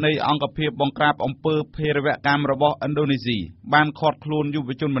បាលនៃអង្គភាពបង្ក្រាបអំពើភេរវកម្មរបស់ឥណ្ឌូនេស៊ីបានឃាត់ខ្លួនយុ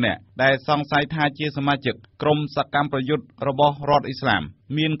វជនម្នាក់ដែលសង្ស័យថាជាសមាជិកក្រុមសកម្មប្រយុទ្ធរបស់រដ្ឋអ៊ីស្លាម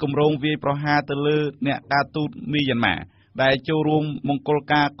មានគម្រោងវាយប្រហារទៅលើអ្នកការទូតមីយ៉ាន់ម៉ាដែលចូលរួមមង្គល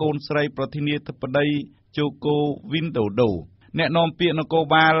ការកូនស្រីប្រធានាធិបតីជូកូវីនដូដូអ្នកនាំពាក្យនគរ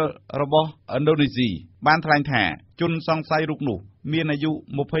បាលរបស់ឥណ្ឌូនេស៊ីបានថ្លែងថាជនសង្ស័យរូបនោះមានអាយុ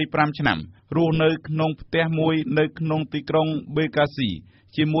25ឆ្នាំរស់នៅក្នុងផ្ទះមួយនៅក្នុងទីក្រុងបេកាស៊ី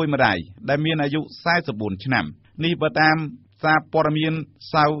ជាមួយម្ដាយដែលមានអាយុ44ឆ្នាំនេះបើតាមសារព័ត៌មាន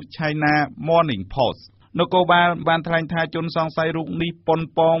South China Morning Post នគរបាលបានថ្លែងថាជនសង្ស័យរូបនេះប៉ុន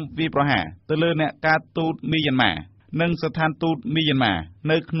ប៉ងវាយប្រហារទៅលើអ្នកការទូតមីយ៉ាន់ម៉ានិងស្ថានទូតមីយ៉ាន់ម៉ា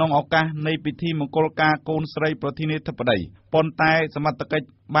នៅក្នុងឱកាសនៃពិធីមង្គលការកូនស្រីប្រធានាធិបតីប៉ុន្តែសមត្ថកិច្ច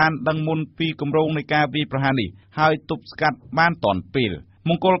បានដឹងមុនពីគម្រោងនៃការវាយប្រហារនេះហើយទប់ស្កាត់បានទាន់ពេល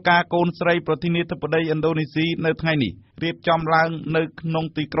មង្គលការកូនស្រីប្រធានាធិបតីឥណ្ឌូនេស៊ីនៅថ្ងៃនេះរៀបចំឡើងនៅក្នុង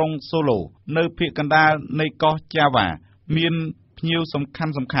ទីក្រុងសូឡូនៅភាគកណ្ដាលនៃកោះចាវ៉ាមានភ្ញៀវសំខា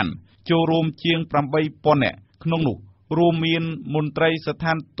ន់ចូលរួមជាង 8,000 នាក់ក្នុងនោះរួមមានមន្ត្រីស្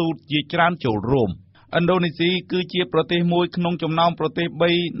ថានទូតជាច្រើនចូលរួមឥណ្ឌូនេស៊ីគឺជាប្រទេសមួយក្នុងចំណោមប្រទេស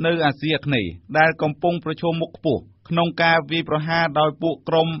3នៅអាស៊ីអាគ្នេយ៍ដែលកំពុងប្រឈមមុខខ្ពស់ក្នុងការវាយប្រហារដោយពួក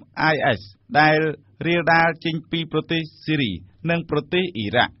ក្រុម IS ដែលរាលដាលចេញពីប្រទេសស៊ីរីនិងប្រទេសអ៊ី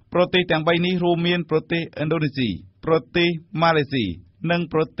រ៉ាក់ប្រទេសទាំង3នេះរួមមានប្រទេសឥណ្ឌូនេស៊ីប្រទេសម៉ាឡេស៊ីនិង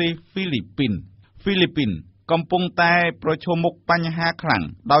ប្រទេសហ្វីលីពីនកំពុងតែប្រឈមមុខបញ្ហាខ្លាំង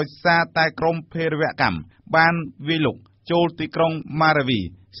ដោយសារតែក្រុមភេរវកម្មបានវាយលុកចូលទីក្រុងម៉ារាវី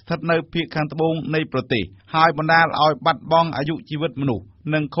ស្ថិតនៅភាគខាងត្បូងនៃប្រទេសហើយបណ្ដាលឲ្យបាត់បង់អាយុជីវិតមនុស្ស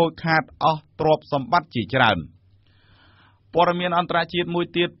និងខូចខាតអស់ទ្រព្យសម្បត្តិជាច្រើនព័ត៌មានអន្តរជាតិមួយ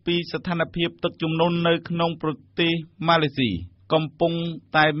ទៀតពីស្ថានភាពទឹកជំនន់នៅក្នុងប្រទេសម៉ាឡេស៊ីកំពុង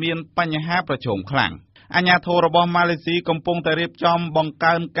តែមានបញ្ហាប្រឈមខ្លាំង អាជ្ញាធររបស់ម៉ាឡេស៊ីកំពុងតែរៀបចំបង្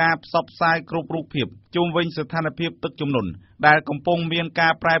កើនការផ្សព្វផ្សាយគ្រប់រូបភាពជុំវិញស្ថានភាពទឹកជំនន់ដែលកំពុងមានកា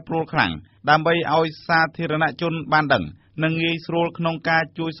រប្រែប្រួលខ្លាំងដើម្បីឲ្យសាធារណជនបានដឹងនិងងាយស្រួលក្នុងការ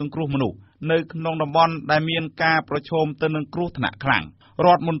ជួយសង្គ្រោះមនុស្សនៅក្នុងតំបន់ដែលមានការប្រឈមទៅនឹងគ្រោះថ្នាក់ខ្លាំងរ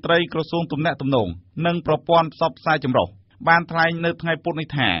ដ្ឋមន្ត្រីក្រសួងទំនាក់ទំនងនិងប្រព័ន្ធផ្សព្វផ្សាយចម្រុះបានថ្លែងនៅថ្ងៃពុធនេះ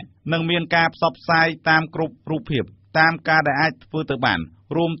ថានឹងមានការផ្សព្វផ្សាយតាមគ្រប់រូបភាពតាមការដែលអាចធ្វើទៅបាន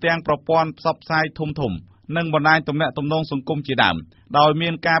រួមទាំងប្រព័ន្ធផ្សព្វផ្សាយធំៗនិងបណ្ដាញទំនាក់ទំនងសង្គមជាដើមដោយមា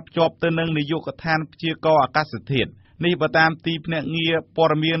នការភ្ជាប់ទៅនឹងនាយកដ្ឋានព្យាករណ៍អាកាសធាតុនេះបើតាមទីភ្នាក់ងារព័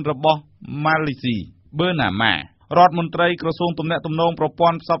ត៌មានរបស់ម៉ាឡេស៊ីប៊ឺណាម៉ារដ្ឋមន្ត្រីក្រសួងទំនាក់ទំនងប្រព័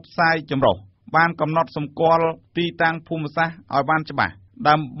ន្ធផ្សព្វផ្សាយចម្រុះបានកំណត់សម្គាល់ទីតាំងភូមិសាស្ត្រឲ្យបានច្បាស់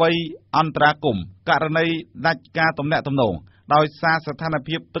ដើម្បីអន្តរាគមន៍ករណីដាច់ការទំនាក់ទំនងដោយសារស្ថាន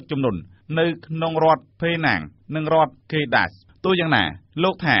ភាពទឹកជំនន់នៅក្នុងរដ្ឋភេណាងនិងរដ្ឋកេដាសទោះយ៉ាងណាលោ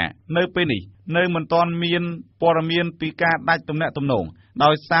កថានៅពេលនេះនៅមិនទាន់មានព័ត៌មានពីការដាច់ទំនាក់ទំនងដោ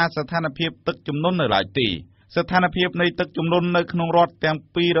យសារស្ថានភាពទឹកជំនន់នៅឡើយទេស្ថានភាពនៃទឹកជំនន់នៅក្នុងរដ្ឋទាំង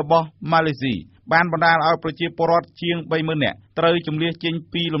ពីររបស់ម៉ាឡេស៊ីបានបណ្ដាលឲ្យប្រជាពលរដ្ឋជាង 30,000 នាក់ត្រូវជម្លៀសចេញ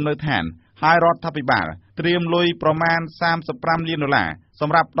ពីលំនៅឋានហើយរដ្ឋាភិបាលត្រៀមលុយប្រមាណ$35 លានស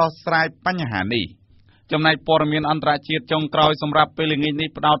ម្រាប់ដោះស្រាយបញ្ហានេះចំណែកព័ត៌មានអន្តរជាតិចុងក្រោយសម្រាប់ពេលល្ងាចនេះ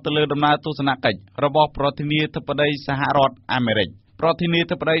ផ្ដោតទៅលើដំណើរទស្សនកិច្ចរបស់ប្រធានាធិបតីសហរដ្ឋអាមេរិកប្រធានា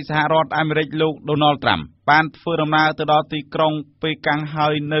ធិបតីសហរដ្ឋអាមេរិកលោក Donald Trump បានធ្វើដំណើរទៅដល់ទីក្រុងប៉េកាំងហើ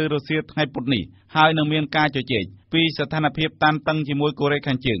យនៅរសៀលថ្ងៃពុធនេះហើយនឹងមានការជជែកពីស្ថានភាពតានតឹងជាមួយកូរ៉េ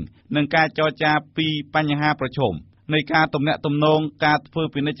ខាងជើងនិងការចរចាពីបញ្ហាប្រឈមនៃការទំនាក់ទំនងការធ្វើ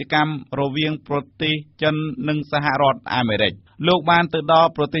ពាណិជ្ជកម្មរវាងប្រទេសចិននិងសហរដ្ឋអាមេរិកលោកបានទៅដល់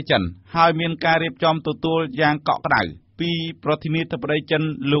ប្រទេសចិនហើយមានការរៀបចំទទួលយ៉ាងកក់ក្ដៅពីប្រធានាធិបតីចិន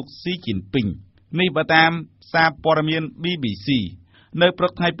លោកស៊ីជីនពីងនេះបើតាមសារព័ត៌មាន BBC នៅព្រឹ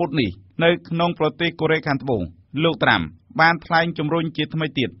កថ្ងៃពុធនេះនៅក្នុងប្រទេសកូរ៉េខាងត្បូងលោកត្រាំបានថ្លែងជំរុញជាថ្មី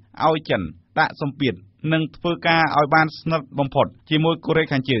ទៀតឲ្យចិនដាក់សម្ពាធនិងធ្វើការឲ្យបានស្និទ្ធបំផុតជាមួយកូរ៉េ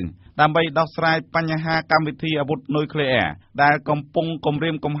ខាងជើងដើម្បីដោះស្រាយបញ្ហាកម្មវិធីអាវុធនុយក្លេអ៊ែរដែលកំពុងគំ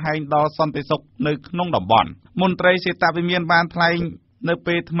រាមកំហែងដល់សន្តិសុខនៅក្នុងតំបន់មន្ត្រីសេតវិមានបានថ្លែងនៅ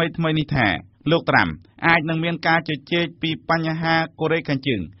ពេលថ្មីនេះថាលោកត្រាំអាចនឹងមានការជជែកពីបញ្ហាកូរ៉េខាង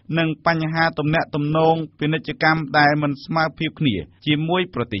ជើងនិងបញ្ហាទំនាក់ទំនងពាណិជ្ជកម្មដែលមិនស្មើភាពគ្នាជាមួយ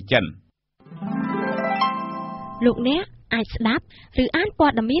ប្រទេសចិនលោកអ្នកអាចស្ដាប់ឬអានព័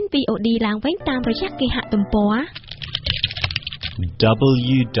ត៌មាន VOD ឡើងវិញតាមរយៈគេហទំព័រ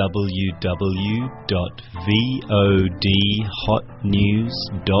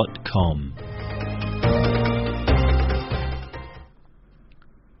www.vodhotnews.com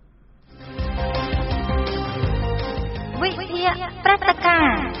វិទ្យាព្រឹត្តិការ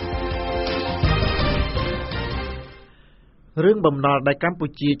ណ៍រឿងបំណុលដែលកម្ពុ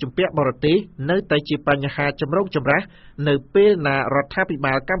ជាជំពាក់បរទេសនៅតែជាបញ្ហាចម្រូងចម្រាសនៅពេលណារដ្ឋាភិ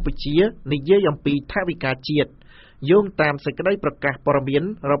បាលកម្ពុជានិយាយអំពីថវិកាជាតិយោងតាមសេចក្តីប្រកាសព័ត៌មាន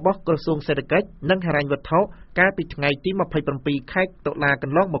របស់ក្រសួងសេដ្ឋកិច្ចនិងហិរញ្ញវត្ថុកាលពីថ្ងៃទី27 ខែតុលាក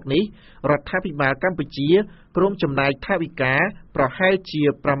ន្លងមកនេះរដ្ឋាភិបាលកម្ពុជាព្រមចំណាយថវិកាប្រហែលជា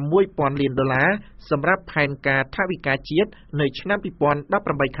$6,000 លានសម្រាប់ផែនការថវិកាជាតិនៅឆ្នាំ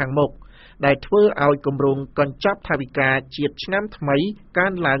2018ខាងមុខដែលធ្វើឲ្យគម្រោងកញ្ចប់ថវិកាជាតិឆ្នាំថ្មីកើ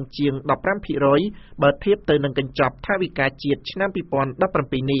នឡើងជាង 15% បើធៀបទៅនឹងកញ្ចប់ថវិកាជាតិឆ្នាំ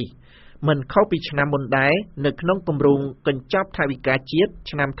2017នេះមិនខុសពីឆ្នាំមុនដែរនៅក្នុងគម្រោងកញ្ចប់ថវិកាជាតិ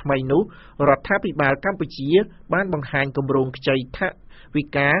ឆ្នាំថ្មីនោះរដ្ឋាភិបាលកម្ពុជាបានបង្ហាញគម្រោងខ្ចីថវិ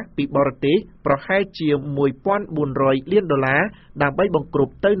កាពីបរទេសប្រហែលជា$1,400 លានដើម្បីបង្គ្រ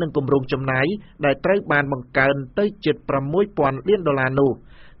ប់ទៅនឹងគម្រោងចំណាយដែលត្រូវបានបង្កើនទៅជិត$6,000 លាននោះ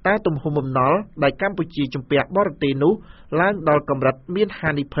តើទំហំបំណុលដែលកម្ពុជាជំពាក់បរទេសនោះឡើងដល់កម្រិតមានហា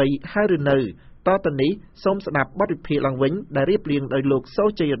និភ័យហើយឬនៅតទៅនេះសូមស្ដាប់បទវិភាគឡើងវិញដែលរៀបរៀងដោយលោកសូ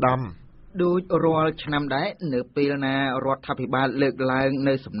ជ័យឧត្តមដូចរាល់ឆ្នាំដែរនៅពេលណារដ្ឋាភិបាលលើកឡើង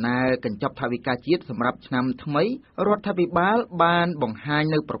នៅសំណើកញ្ចប់ថវិកាជាតិសម្រាប់ឆ្នាំថ្មីរដ្ឋាភិបាលបានបង្ហាញ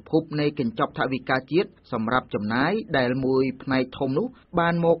នៅប្រភពនៃកញ្ចប់ថវិកាជាតិសម្រាប់ចំណាយដែលមួយផ្នែកធំនោះបា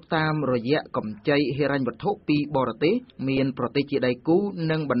នមកតាមរយៈកម្ចីហិរញ្ញវត្ថុពីបរទេសមានប្រទេសជាដៃគូ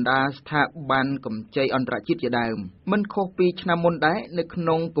និងបណ្ដាស្ថាប័នកម្ចីអន្តរជាតិជាដើមមិនខុសពីឆ្នាំមុនដែរនៅក្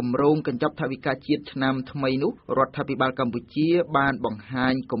នុងគម្រោងកញ្ចប់ថវិកាជាតិឆ្នាំថ្មីនោះរដ្ឋាភិបាលកម្ពុជាបានបង្ហា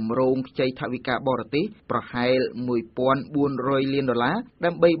ញគម្រោងខ្ច ចីថវិកាបរទេសប្រហែល$1,400 លាន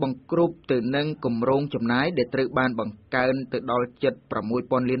ដើម្បីបង្គ្រប់ទៅនឹងគម្រោងចំណាយដែលត្រូវបានបង្កើនទៅដល់ជិត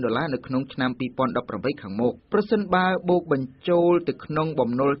$6,000 លាននៅក្នុងឆ្នាំ2018ខាងមុខប្រសិនបើបូកបញ្ចូលទៅក្នុងបំ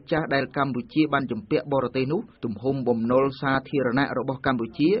ណុលចាស់ដែលកម្ពុជាបានជំពាក់បរទេសនោះទំហំបំណុលសាធារណៈរបស់កម្ពុ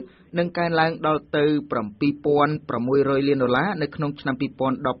ជានឹងកើនឡើងដល់ទៅ$7,600 លាននៅក្នុងឆ្នាំ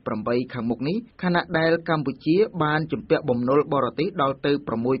2018ខាងមុខនេះខណៈដែលកម្ពុជាបានជំពាក់បំណុលបរទេសដល់ទៅ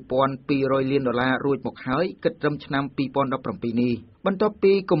$6,200 លានរួចមកហើយគិតត្រឹមឆ្នាំ2017នេះបន្ទាប់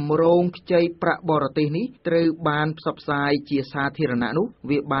ពីគម្រោងខ្ចីប្រាក់បរទេសនេះត្រូវបានផ្សព្វផ្សាយជាសាធារណៈនោះ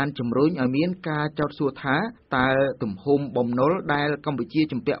វាបានជំរុញឲ្យមានការចោទសួរថាតើទំហំបំណុលដែលកម្ពុជា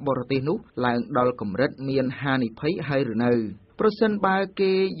ជំពាក់បរទេសនោះឡើងដល់កម្រិតមានហានិភ័យហើយឬនៅប្រសិនបើ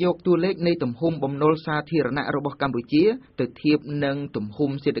គេយកតួលេខនៃទំហំបំណុលសាធារណៈរបស់កម្ពុជាទៅធៀបនឹងទំហំ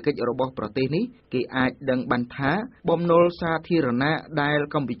សេដ្ឋកិច្ចរបស់ប្រទេសនេះគេអាចដឹងបានថាបំណុលសាធារណៈដែល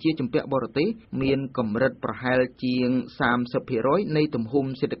កម្ពុជាជំពាក់បរទេសមានកម្រិតប្រហែលជាង 30% នៃទំហំ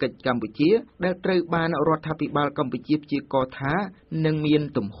សេដ្ឋកិច្ចកម្ពុជាដែលត្រូវបានរដ្ឋាភិបាលកម្ពុជាព្យាករណ៍ថានឹងមាន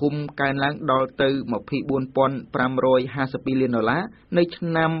ទំហំកើនឡើងដល់ទៅ$24,552 លាននៅឆ្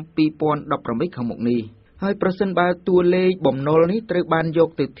នាំ2018ខាងមុខនេះហើយប្រសិនបើតួលេខបំណុលនេះត្រូវបានយក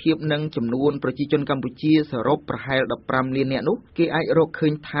ទៅធៀបនឹងចំនួនប្រជាជនកម្ពុជាសរុបប្រហែល15 លាននាក់នោះគេអាចរកឃើ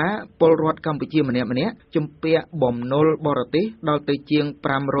ញថាពលរដ្ឋកម្ពុជាម្នាក់ជំពាក់បំណុលបរទេសដល់ទៅជាង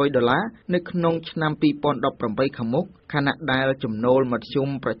$500នៅក្នុងឆ្នាំ2018ខាងមុខខណៈដែលចំណូលមធ្យម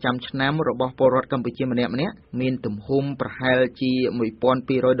ប្រចាំឆ្នាំរបស់ពលរដ្ឋកម្ពុជាម្នាក់មានទំហំប្រហែលជា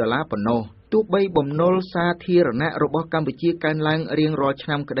$1,200ប៉ុណ្ណោះទោះបីបំណុលសាធារណៈរបស់កម្ពុជាកើនឡើងរៀងរាល់ឆ្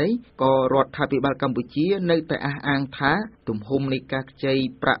នាំក្តីក៏រដ្ឋាភិបាលកម្ពុជានៅតែអះអាងថាទំហំនៃការខ្ចី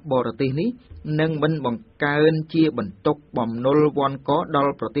ប្រាក់បរទេសនេះនឹងមិនបង្កើនជាបន្ទុកបំណុលវ៉ាន់កដ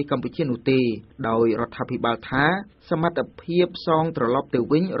ល់ប្រទេសកម្ពុជានោះទេដោយរដ្ឋាភិបាលថាសមត្ថភាពសងត្រឡប់ទៅ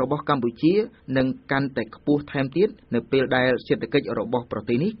វិញរបស់កម្ពុជានឹងកាន់តែខ្ពស់ថែមទៀតនៅពេលដែលសេដ្ឋកិច្ចរបស់ប្រ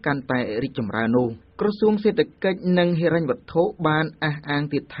ទេសនេះកាន់តែរីកចម្រើននោះក្រសួងសេដ្ឋកិច្ចនិងហិរញ្ញវត្ថុបានអះអាង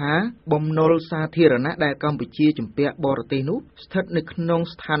ទៀតថាបំណុលសាធារណៈដែលកម្ពុជាជំពាក់បរទេសនោះស្ថិតនៅក្នុង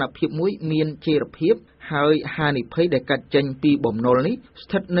ស្ថានភាពមួយមានចីរភាពហើយហានិភ័យដែលកើតចេញពីបំណុលនេះស្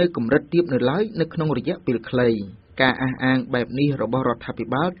ថិតនៅកម្រិតទាបនៅឡើយនៅក្នុងរយៈពេលខ្លីការអះអាងបែបនេះរបស់រដ្ឋាភិ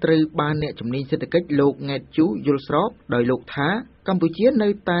បាលត្រូវបានអ្នកជំនាញសេដ្ឋកិច្ចលោកង៉ែតជូយល់ស្របដោយលោកថាកម្ពុជានៅ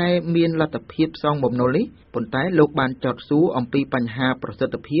តែមានលទ្ធភាពសងបំណុលនេះប៉ុន្តែលោកបានចោទសួរអំពីបញ្ហាប្រសិ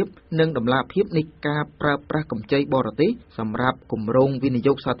ទ្ធភាពនិងតម្លាភាពនៃការប្រើប្រាស់កម្ចីបរទេសសម្រាប់គម្រោងវិនិ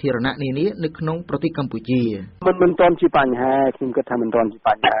យោគសាធារណៈនានានៅក្នុងប្រទេសកម្ពុជាមិនទាន់ជាបញ្ហាខ្ញុំគិតថាមិនទាន់ជាប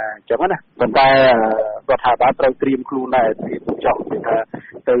ញ្ហាអញ្ចឹងណាប៉ុន្តែរដ្ឋាភិបាលត្រូវត្រៀមខ្លួនដែរចង់ថា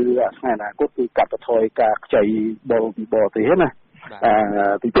ទៅថ្ងៃអនាគតគឺកាត់បន្ថយការខ្ចីពីបរទេសណា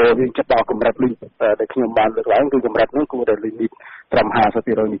ពីព្រោះយើងចិត្តដល់កម្រិតលីដែលខ្ញុំបានលើកឡើងគឺកម្រិតហ្នឹងគួរតែលីមីតត្រឹម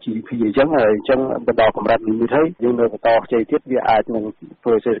 50% នៃ GDP អញ្ចឹងបន្តដល់កម្រិតលីមីតហើយយើងនៅបន្តខ្ចីទៀតវាអាចនឹងធ្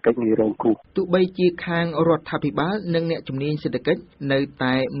វើសេដ្ឋកិច្ចងាយរងគ្រោះទោះបីជាខាងរដ្ឋាភិបាលនិងអ្នកជំនាញសេដ្ឋកិច្ចនៅ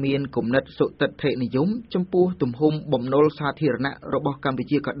តែមានគំនិតសុទិដ្ឋិនិយមចំពោះទំហំបំណុលសាធារណៈរបស់កម្ពុ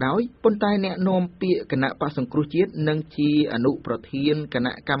ជាក៏ដោយប៉ុន្តែអ្នកនាំពាក្យគណៈបក្សសង្គ្រោះជាតិនិងជាអនុប្រធានគ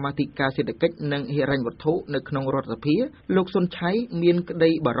ណៈកម្មាធិការសេដ្ឋកិច្ចនិងហិរញ្ញវត្ថុនៅក្នុងរដ្ឋសភាលោកសុនឆៃមានក្តី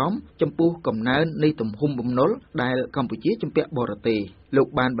បារម្ភចំពោះកំណើននៃទំហំបំណុលដែលកម្ពុជាជំពាក់បរទេសលោក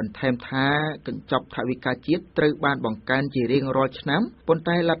បានបន្ថែមថាកញ្ចប់ថវិកាជាតិត្រូវបានបង្កើនជារៀងរាល់ឆ្នាំប៉ុន្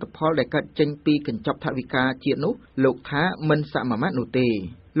តែលទ្ធផលដែលកើតចេញពីកញ្ចប់ថវិកាជាតិនោះលោកថាមិនសមាមាត្រនោះទេ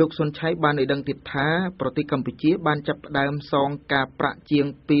លោកសុនឆៃបានឲ្យដឹងទៀតថាប្រទេសកម្ពុជាបានចាប់ផ្ដើមសងការប្រាក់ជាង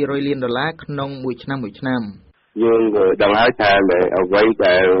$200 លានក្នុងមួយឆ្នាំយើងដឹងហើយថាអ្វី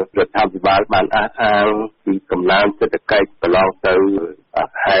ដែលរដ្ឋាភិបាលបានអះអាងពីកំណើនសេដ្ឋកិច្ចកន្លងទៅប្រ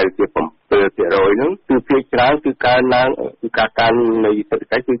ហែលជា7% ហ្នឹងគឺភាគច្រើនគឺកើនឡើងគឺការកើននៃសេដ្ឋ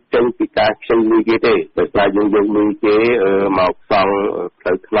កិច្ចគឺចេញពីការខ្ចីលុយគេទេដោយសារយើងយកលុយគេមកសង់ផ្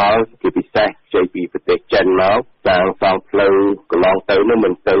លូវថ្នល់ជាពិសេសខ្ចីពីប្រទេសចិនមកសាងសង់ផ្លូវកន្លងទៅនោះមិ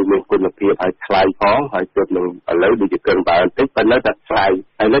នទៅមានគុណភាពហើយថ្លៃផងហើយទើបនឹងឥឡូវដូចជាកើនបានបន្តិចប៉ុន្តែតែថ្លៃ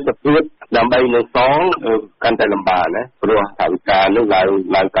ហើយលទ្ធភាពដើម្បីនឹងសងកាន់តែលំបាកណាព្រោះថវិកានោះ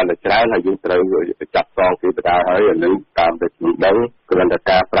ឡើងកាន់តែច្រើនហើយយើងត្រូវចាប់សងគេបណ្ដាហើយឥឡូវតាមតែខ្ញុំដឹងគ្រាន់តែ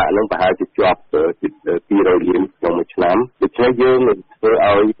ការប្រាក់នោះប្រហែលជាជាប់$200 លានក្នុងមួយឆ្នាំដូច្នេះយើងនឹងធ្វើ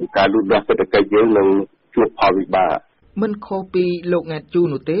ឲ្យការលូតលាស់សេដ្ឋកិច្ចយើងនឹងជួបផលវិបាកមិនខុសពីលោកង៉ែតជូ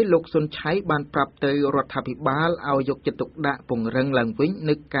នោះទេលោកសុនឆៃបានប្រាប់ទៅរដ្ឋាភិបាលឲ្យយកចិត្តទុកដាក់ពង្រឹងឡើងវិញ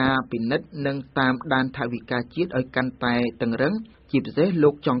នូវការពិនិត្យនិងតាមដានថវិកាជាតិឲ្យកាន់តែតឹងរឹងជាពិសេសលោ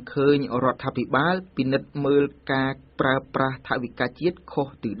កចង់ឃើញរដ្ឋាភិបាលពិនិត្យមើលការប្រើប្រាស់ថវិកាជាតិខុស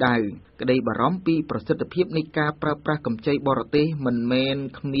ទិសដៅក្តីបារម្ភពីប្រសិទ្ធភាពនៃការប្រើប្រាស់កម្ចីបរទេសមិនមែន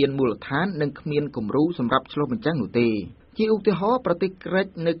គ្មានមូលដ្ឋាននិងគ្មានគំរូសម្រាប់ឆ្លុះបញ្ចាំងនោះទេ ជាឧទាហរណ៍ប្រទេសក្រិច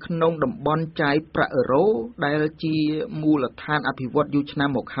នៅក្នុងតំបន់ចាយប្រាក់អឺរ៉ូដែលជាមូលដ្ឋានអភិវឌ្ឍយូរឆ្នាំ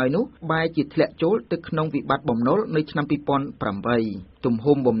មកហើយនោះបែរជាធ្លាក់ចូលទៅក្នុងវិបត្តិបំណុលនៅឆ្នាំ2008ទំ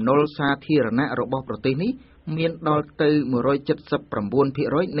ហំបំណុលសាធារណៈរបស់ប្រទេសនេះមានដល់ទៅ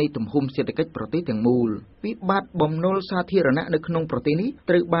 179% នៃទំហំសេដ្ឋកិច្ចប្រទេសទាំងមូលវិបត្តិបំណុលសាធារណៈនៅក្នុងប្រទេសនេះ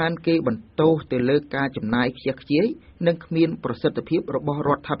ត្រូវបានគេបន្ទោសទៅលើការចំណាយខ្ជះខ្ជាយនិងគ្មានប្រសិទ្ធភាពរបស់រ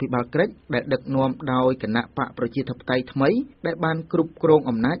ដ្ឋាភិបាលក្រិចដែលដឹកនាំដោយគណៈបកប្រជាធិបតេយ្យថ្មីដែលបានគ្រប់គ្រង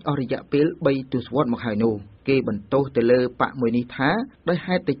អំណាចអស់រយៈពេល3ទសវត្សរ៍មកហើយនោះគេបន្ទោសទៅលើបកមួយនេះថាដោយ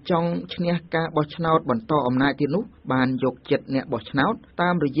ហេតុតែចង់ឈ្នះការបោះឆ្នោតបន្តអំណាចទៀតនោះបានយកចិត្តអ្នកបោះឆ្នោតតា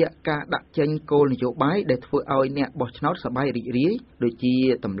មរយៈការដាក់ចេញគោលនយោបាយដែលធ្វើឲ្យអ្នកបោះឆ្នោតសប្បាយរីករាយដូចជា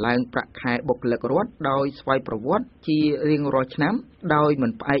តម្លើងប្រាក់ខែបុគ្គលិករដ្ឋដោយស្វ័យប្រវត្តិជារៀងរាល់ឆ្នាំដោយមិ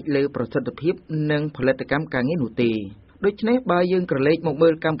នផ្អែកលើប្រសិទ្ធភាពនិងផលិតកម្មការងារនោះទេដូច្នេះបើយើងក្រឡេកមកមើ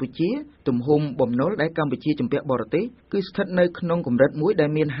លកម្ពុជាទំហំបំណុលដែលកម្ពុជាជំពាក់បរទេសគឺស្ថិតនៅក្នុងកម្រិតមួយដែល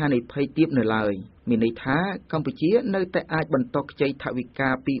មានហានិភ័យទាបនៅឡើយមានន័យថាកម្ពុជានៅតែអាចបន្តខ្ចីថវិកា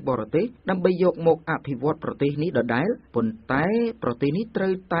ពីបរទេសដើម្បីយកមកអភិវឌ្ឍប្រទេសនេះដដែលប៉ុន្តែប្រទេសនេះត្រូ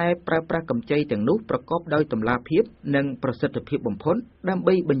វតែប្រើប្រាស់កម្ចីទាំងនោះប្រកបដោយតម្លាភាពនិងប្រសិទ្ធភាពបំផុតដើម្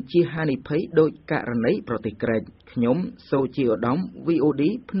បីបញ្ជៀសហានិភ័យដោយករណីប្រទេសក្រិចខ្ញុំសូជាឧត្តម VOD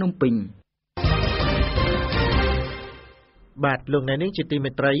ភ្នំពេញបាទលោកអ្នកនាងជាទីមេ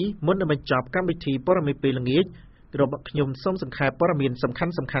ត្រីមុននឹងបញ្ចប់កម្មវិធីព័ត៌មានពេលល្ងាចរបស់ខ្ញុំសូមសង្ខេបព័ត៌មានសំខា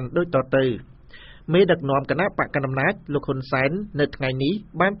ន់ៗដូចតទៅមេដឹកនាំគណៈបកកណ្ដាលអំណាចលោកហ៊ុនសែននៅថ្ងៃនេះ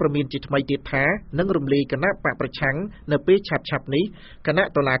បានប្រមានជាថ្មីទៀតថានឹងរំលាយគណៈបកប្រឆាំងនៅពេលឆាប់ៗនេះគណៈ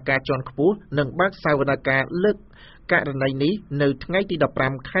តុលាការជាន់ខ្ពស់នឹងបើកសវនកម្មលើកករណីនេះនៅថ្ងៃទី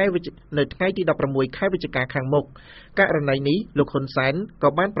16ខែវិច្ឆិកាខាងមុខករណីនេះលោកហ៊ុនសែនក៏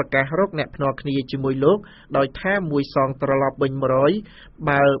បានប្រកាសរកអ្នកភ្នាល់គ្នាជាមួយលោកដោយថាមួយសងត្រឡប់វិញ100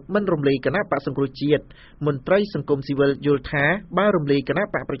បើមិនរំលាយគណៈបកសង្គ្រោះជាតិមន្ត្រីសង្គមស៊ីវិលយល់ថាបើរំលាយគណៈ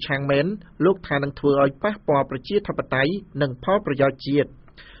បកប្រឆាំងមែនលោកថានឹងធ្វើឲ្យប៉ះពាល់ប្រជាធិបតេយ្យនិងផលប្រយោជន៍ជាតិ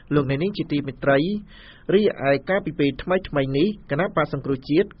លោកអ្នកនាងជាទីមេត្រីរីឯការពីពេលថ្មីនេះគណៈបកសង្គ្រោះ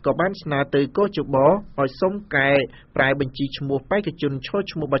ជាតិក៏បានស្នើទៅកោជបឲ្យសុំកែប្រែបញ្ជីឈ្មោះបេក្ខជនឈរ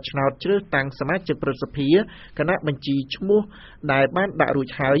ឈ្មោះបោះឆ្នោតជ្រើសតាំងសមាជិកព្រឹទ្ធសភាគណៈបញ្ជីឈ្មោះដែលបានដាក់រួច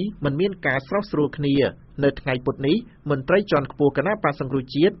ហើយមិនមានការស្រោះស្រួលគ្នានៅថ្ងៃពុធនេះមន្ត្រីជាន់ខ្ពស់គណៈបកសង្គ្រោះ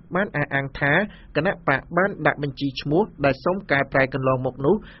ជាតិបានអះអាងថាគណៈបកបានដាក់បញ្ជីឈ្មោះដែលសុំកែប្រែកន្លងមក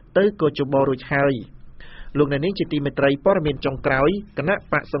នោះទៅកោជបរួចហើយលោកអ្នកនាងជាទីមេត្រីព័ត៌មានចុងក្រោយគណៈ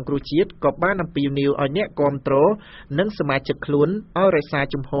បកសង្គ្រោះជាតិក៏បានអំពាវនាវឲ្យអ្នកគាំទ្រនិងសមាជិកខ្លួនឲ្យរក្សា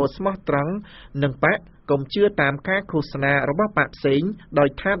ជំហរស្មោះត្រង់និងបកកុំជឿតាមការឃោសនារបស់បកផ្សេងដោយ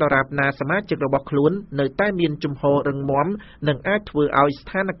ថាដរាបណាសមាជិករបស់ខ្លួននៅតែមានជំហររឹងមាំនិងអាចធ្វើឲ្យស្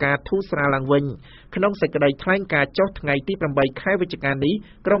ថានភាពធូរស្រាលឡើងវិញក្នុងសេចក្តីថ្លែងការណ៍ចុះថ្ងៃទី8ខែវិច្ឆិកានេះ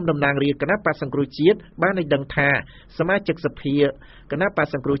ក្រុមតំណាងរាស្ត្រគណៈបកសង្គ្រោះជាតិបានឲ្យដឹងថាសមាជិកសភាគណៈបក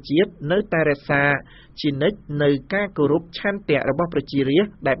សង្គ្រោះជាតិនៅតែរក្សាជានិច្ចនៅការគោរពឆន្ទៈរបស់ប្រជារាស្ត្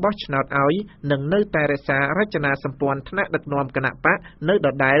រដែលបោះឆ្នោតឲ្យនិងនៅតែរក្សារចនាសម្ព័ន្ធថ្នាក់ដឹកនាំគណៈបកនៅដ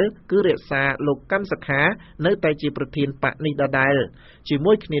ដែលគឺរក្សាលោកកម្មសខានៅតែជាប្រធានបកនេះដដែលជា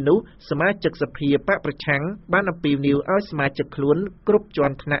មួយគ្នានោះសមាជិកសភាបកប្រឆាំងបានអំពាវនាវឲ្យសមាជិកខ្លួនគ្រប់ជា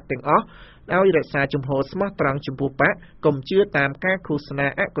ន់ថ្នាក់ទាំងអស់ឲ្យរក្សាជំហរស្មោះត្រង់ចំពោះបកកុំជឿតាមការឃោសនា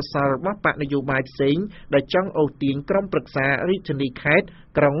អកុសលរបស់បកនយោបាយផ្សេងដែលចង់អូសទាញក្រុមប្រឹក្សារាជធានីខេត្ត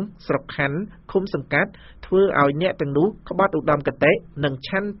ក្រុងស្រុកខណ្ឌឃុំសង្កាត់ធ្វើឲ្យអ្នកទាំងនោះក្បត់ឧត្តមគតិនិងឆ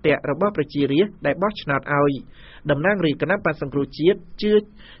ន្ទៈរបស់ប្រជារាស្ត្រដែលបោះឆ្នោតឲ្យតំណាងរាជគណៈបក្សសង្គ្រោះជាតិជឿ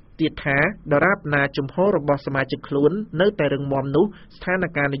ទៀតថាដរាបណាជំហររបស់សមាជិកខ្លួននៅតែរឹងមាំនោះស្ថាន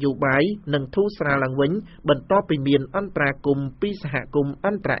ភាពនយោបាយនឹងធូរស្រាលឡើងវិញបន្ទាប់ពីមានអន្តរាគមន៍ពីសហគមន៍អ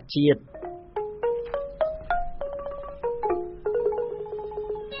ន្តរជាតិ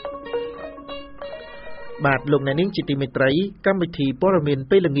បាទលោកអ្នកនាងជាទីមេត្រីកម្មវិធីព័ត៌មាន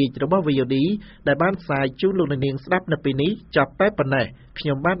ពេលល្ងាចរបស់ VOD ដែលបានផ្សាយជូនលោកអ្នកនាងស្ដាប់នៅពេលនេះចាប់តែប៉ុណ្ណេះខ្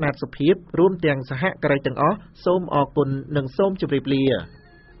ញុំបាទណាតសុភាពរួមទាំងសហការីទាំងអស់សូមអរគុណនិងសូមជម្រាបលា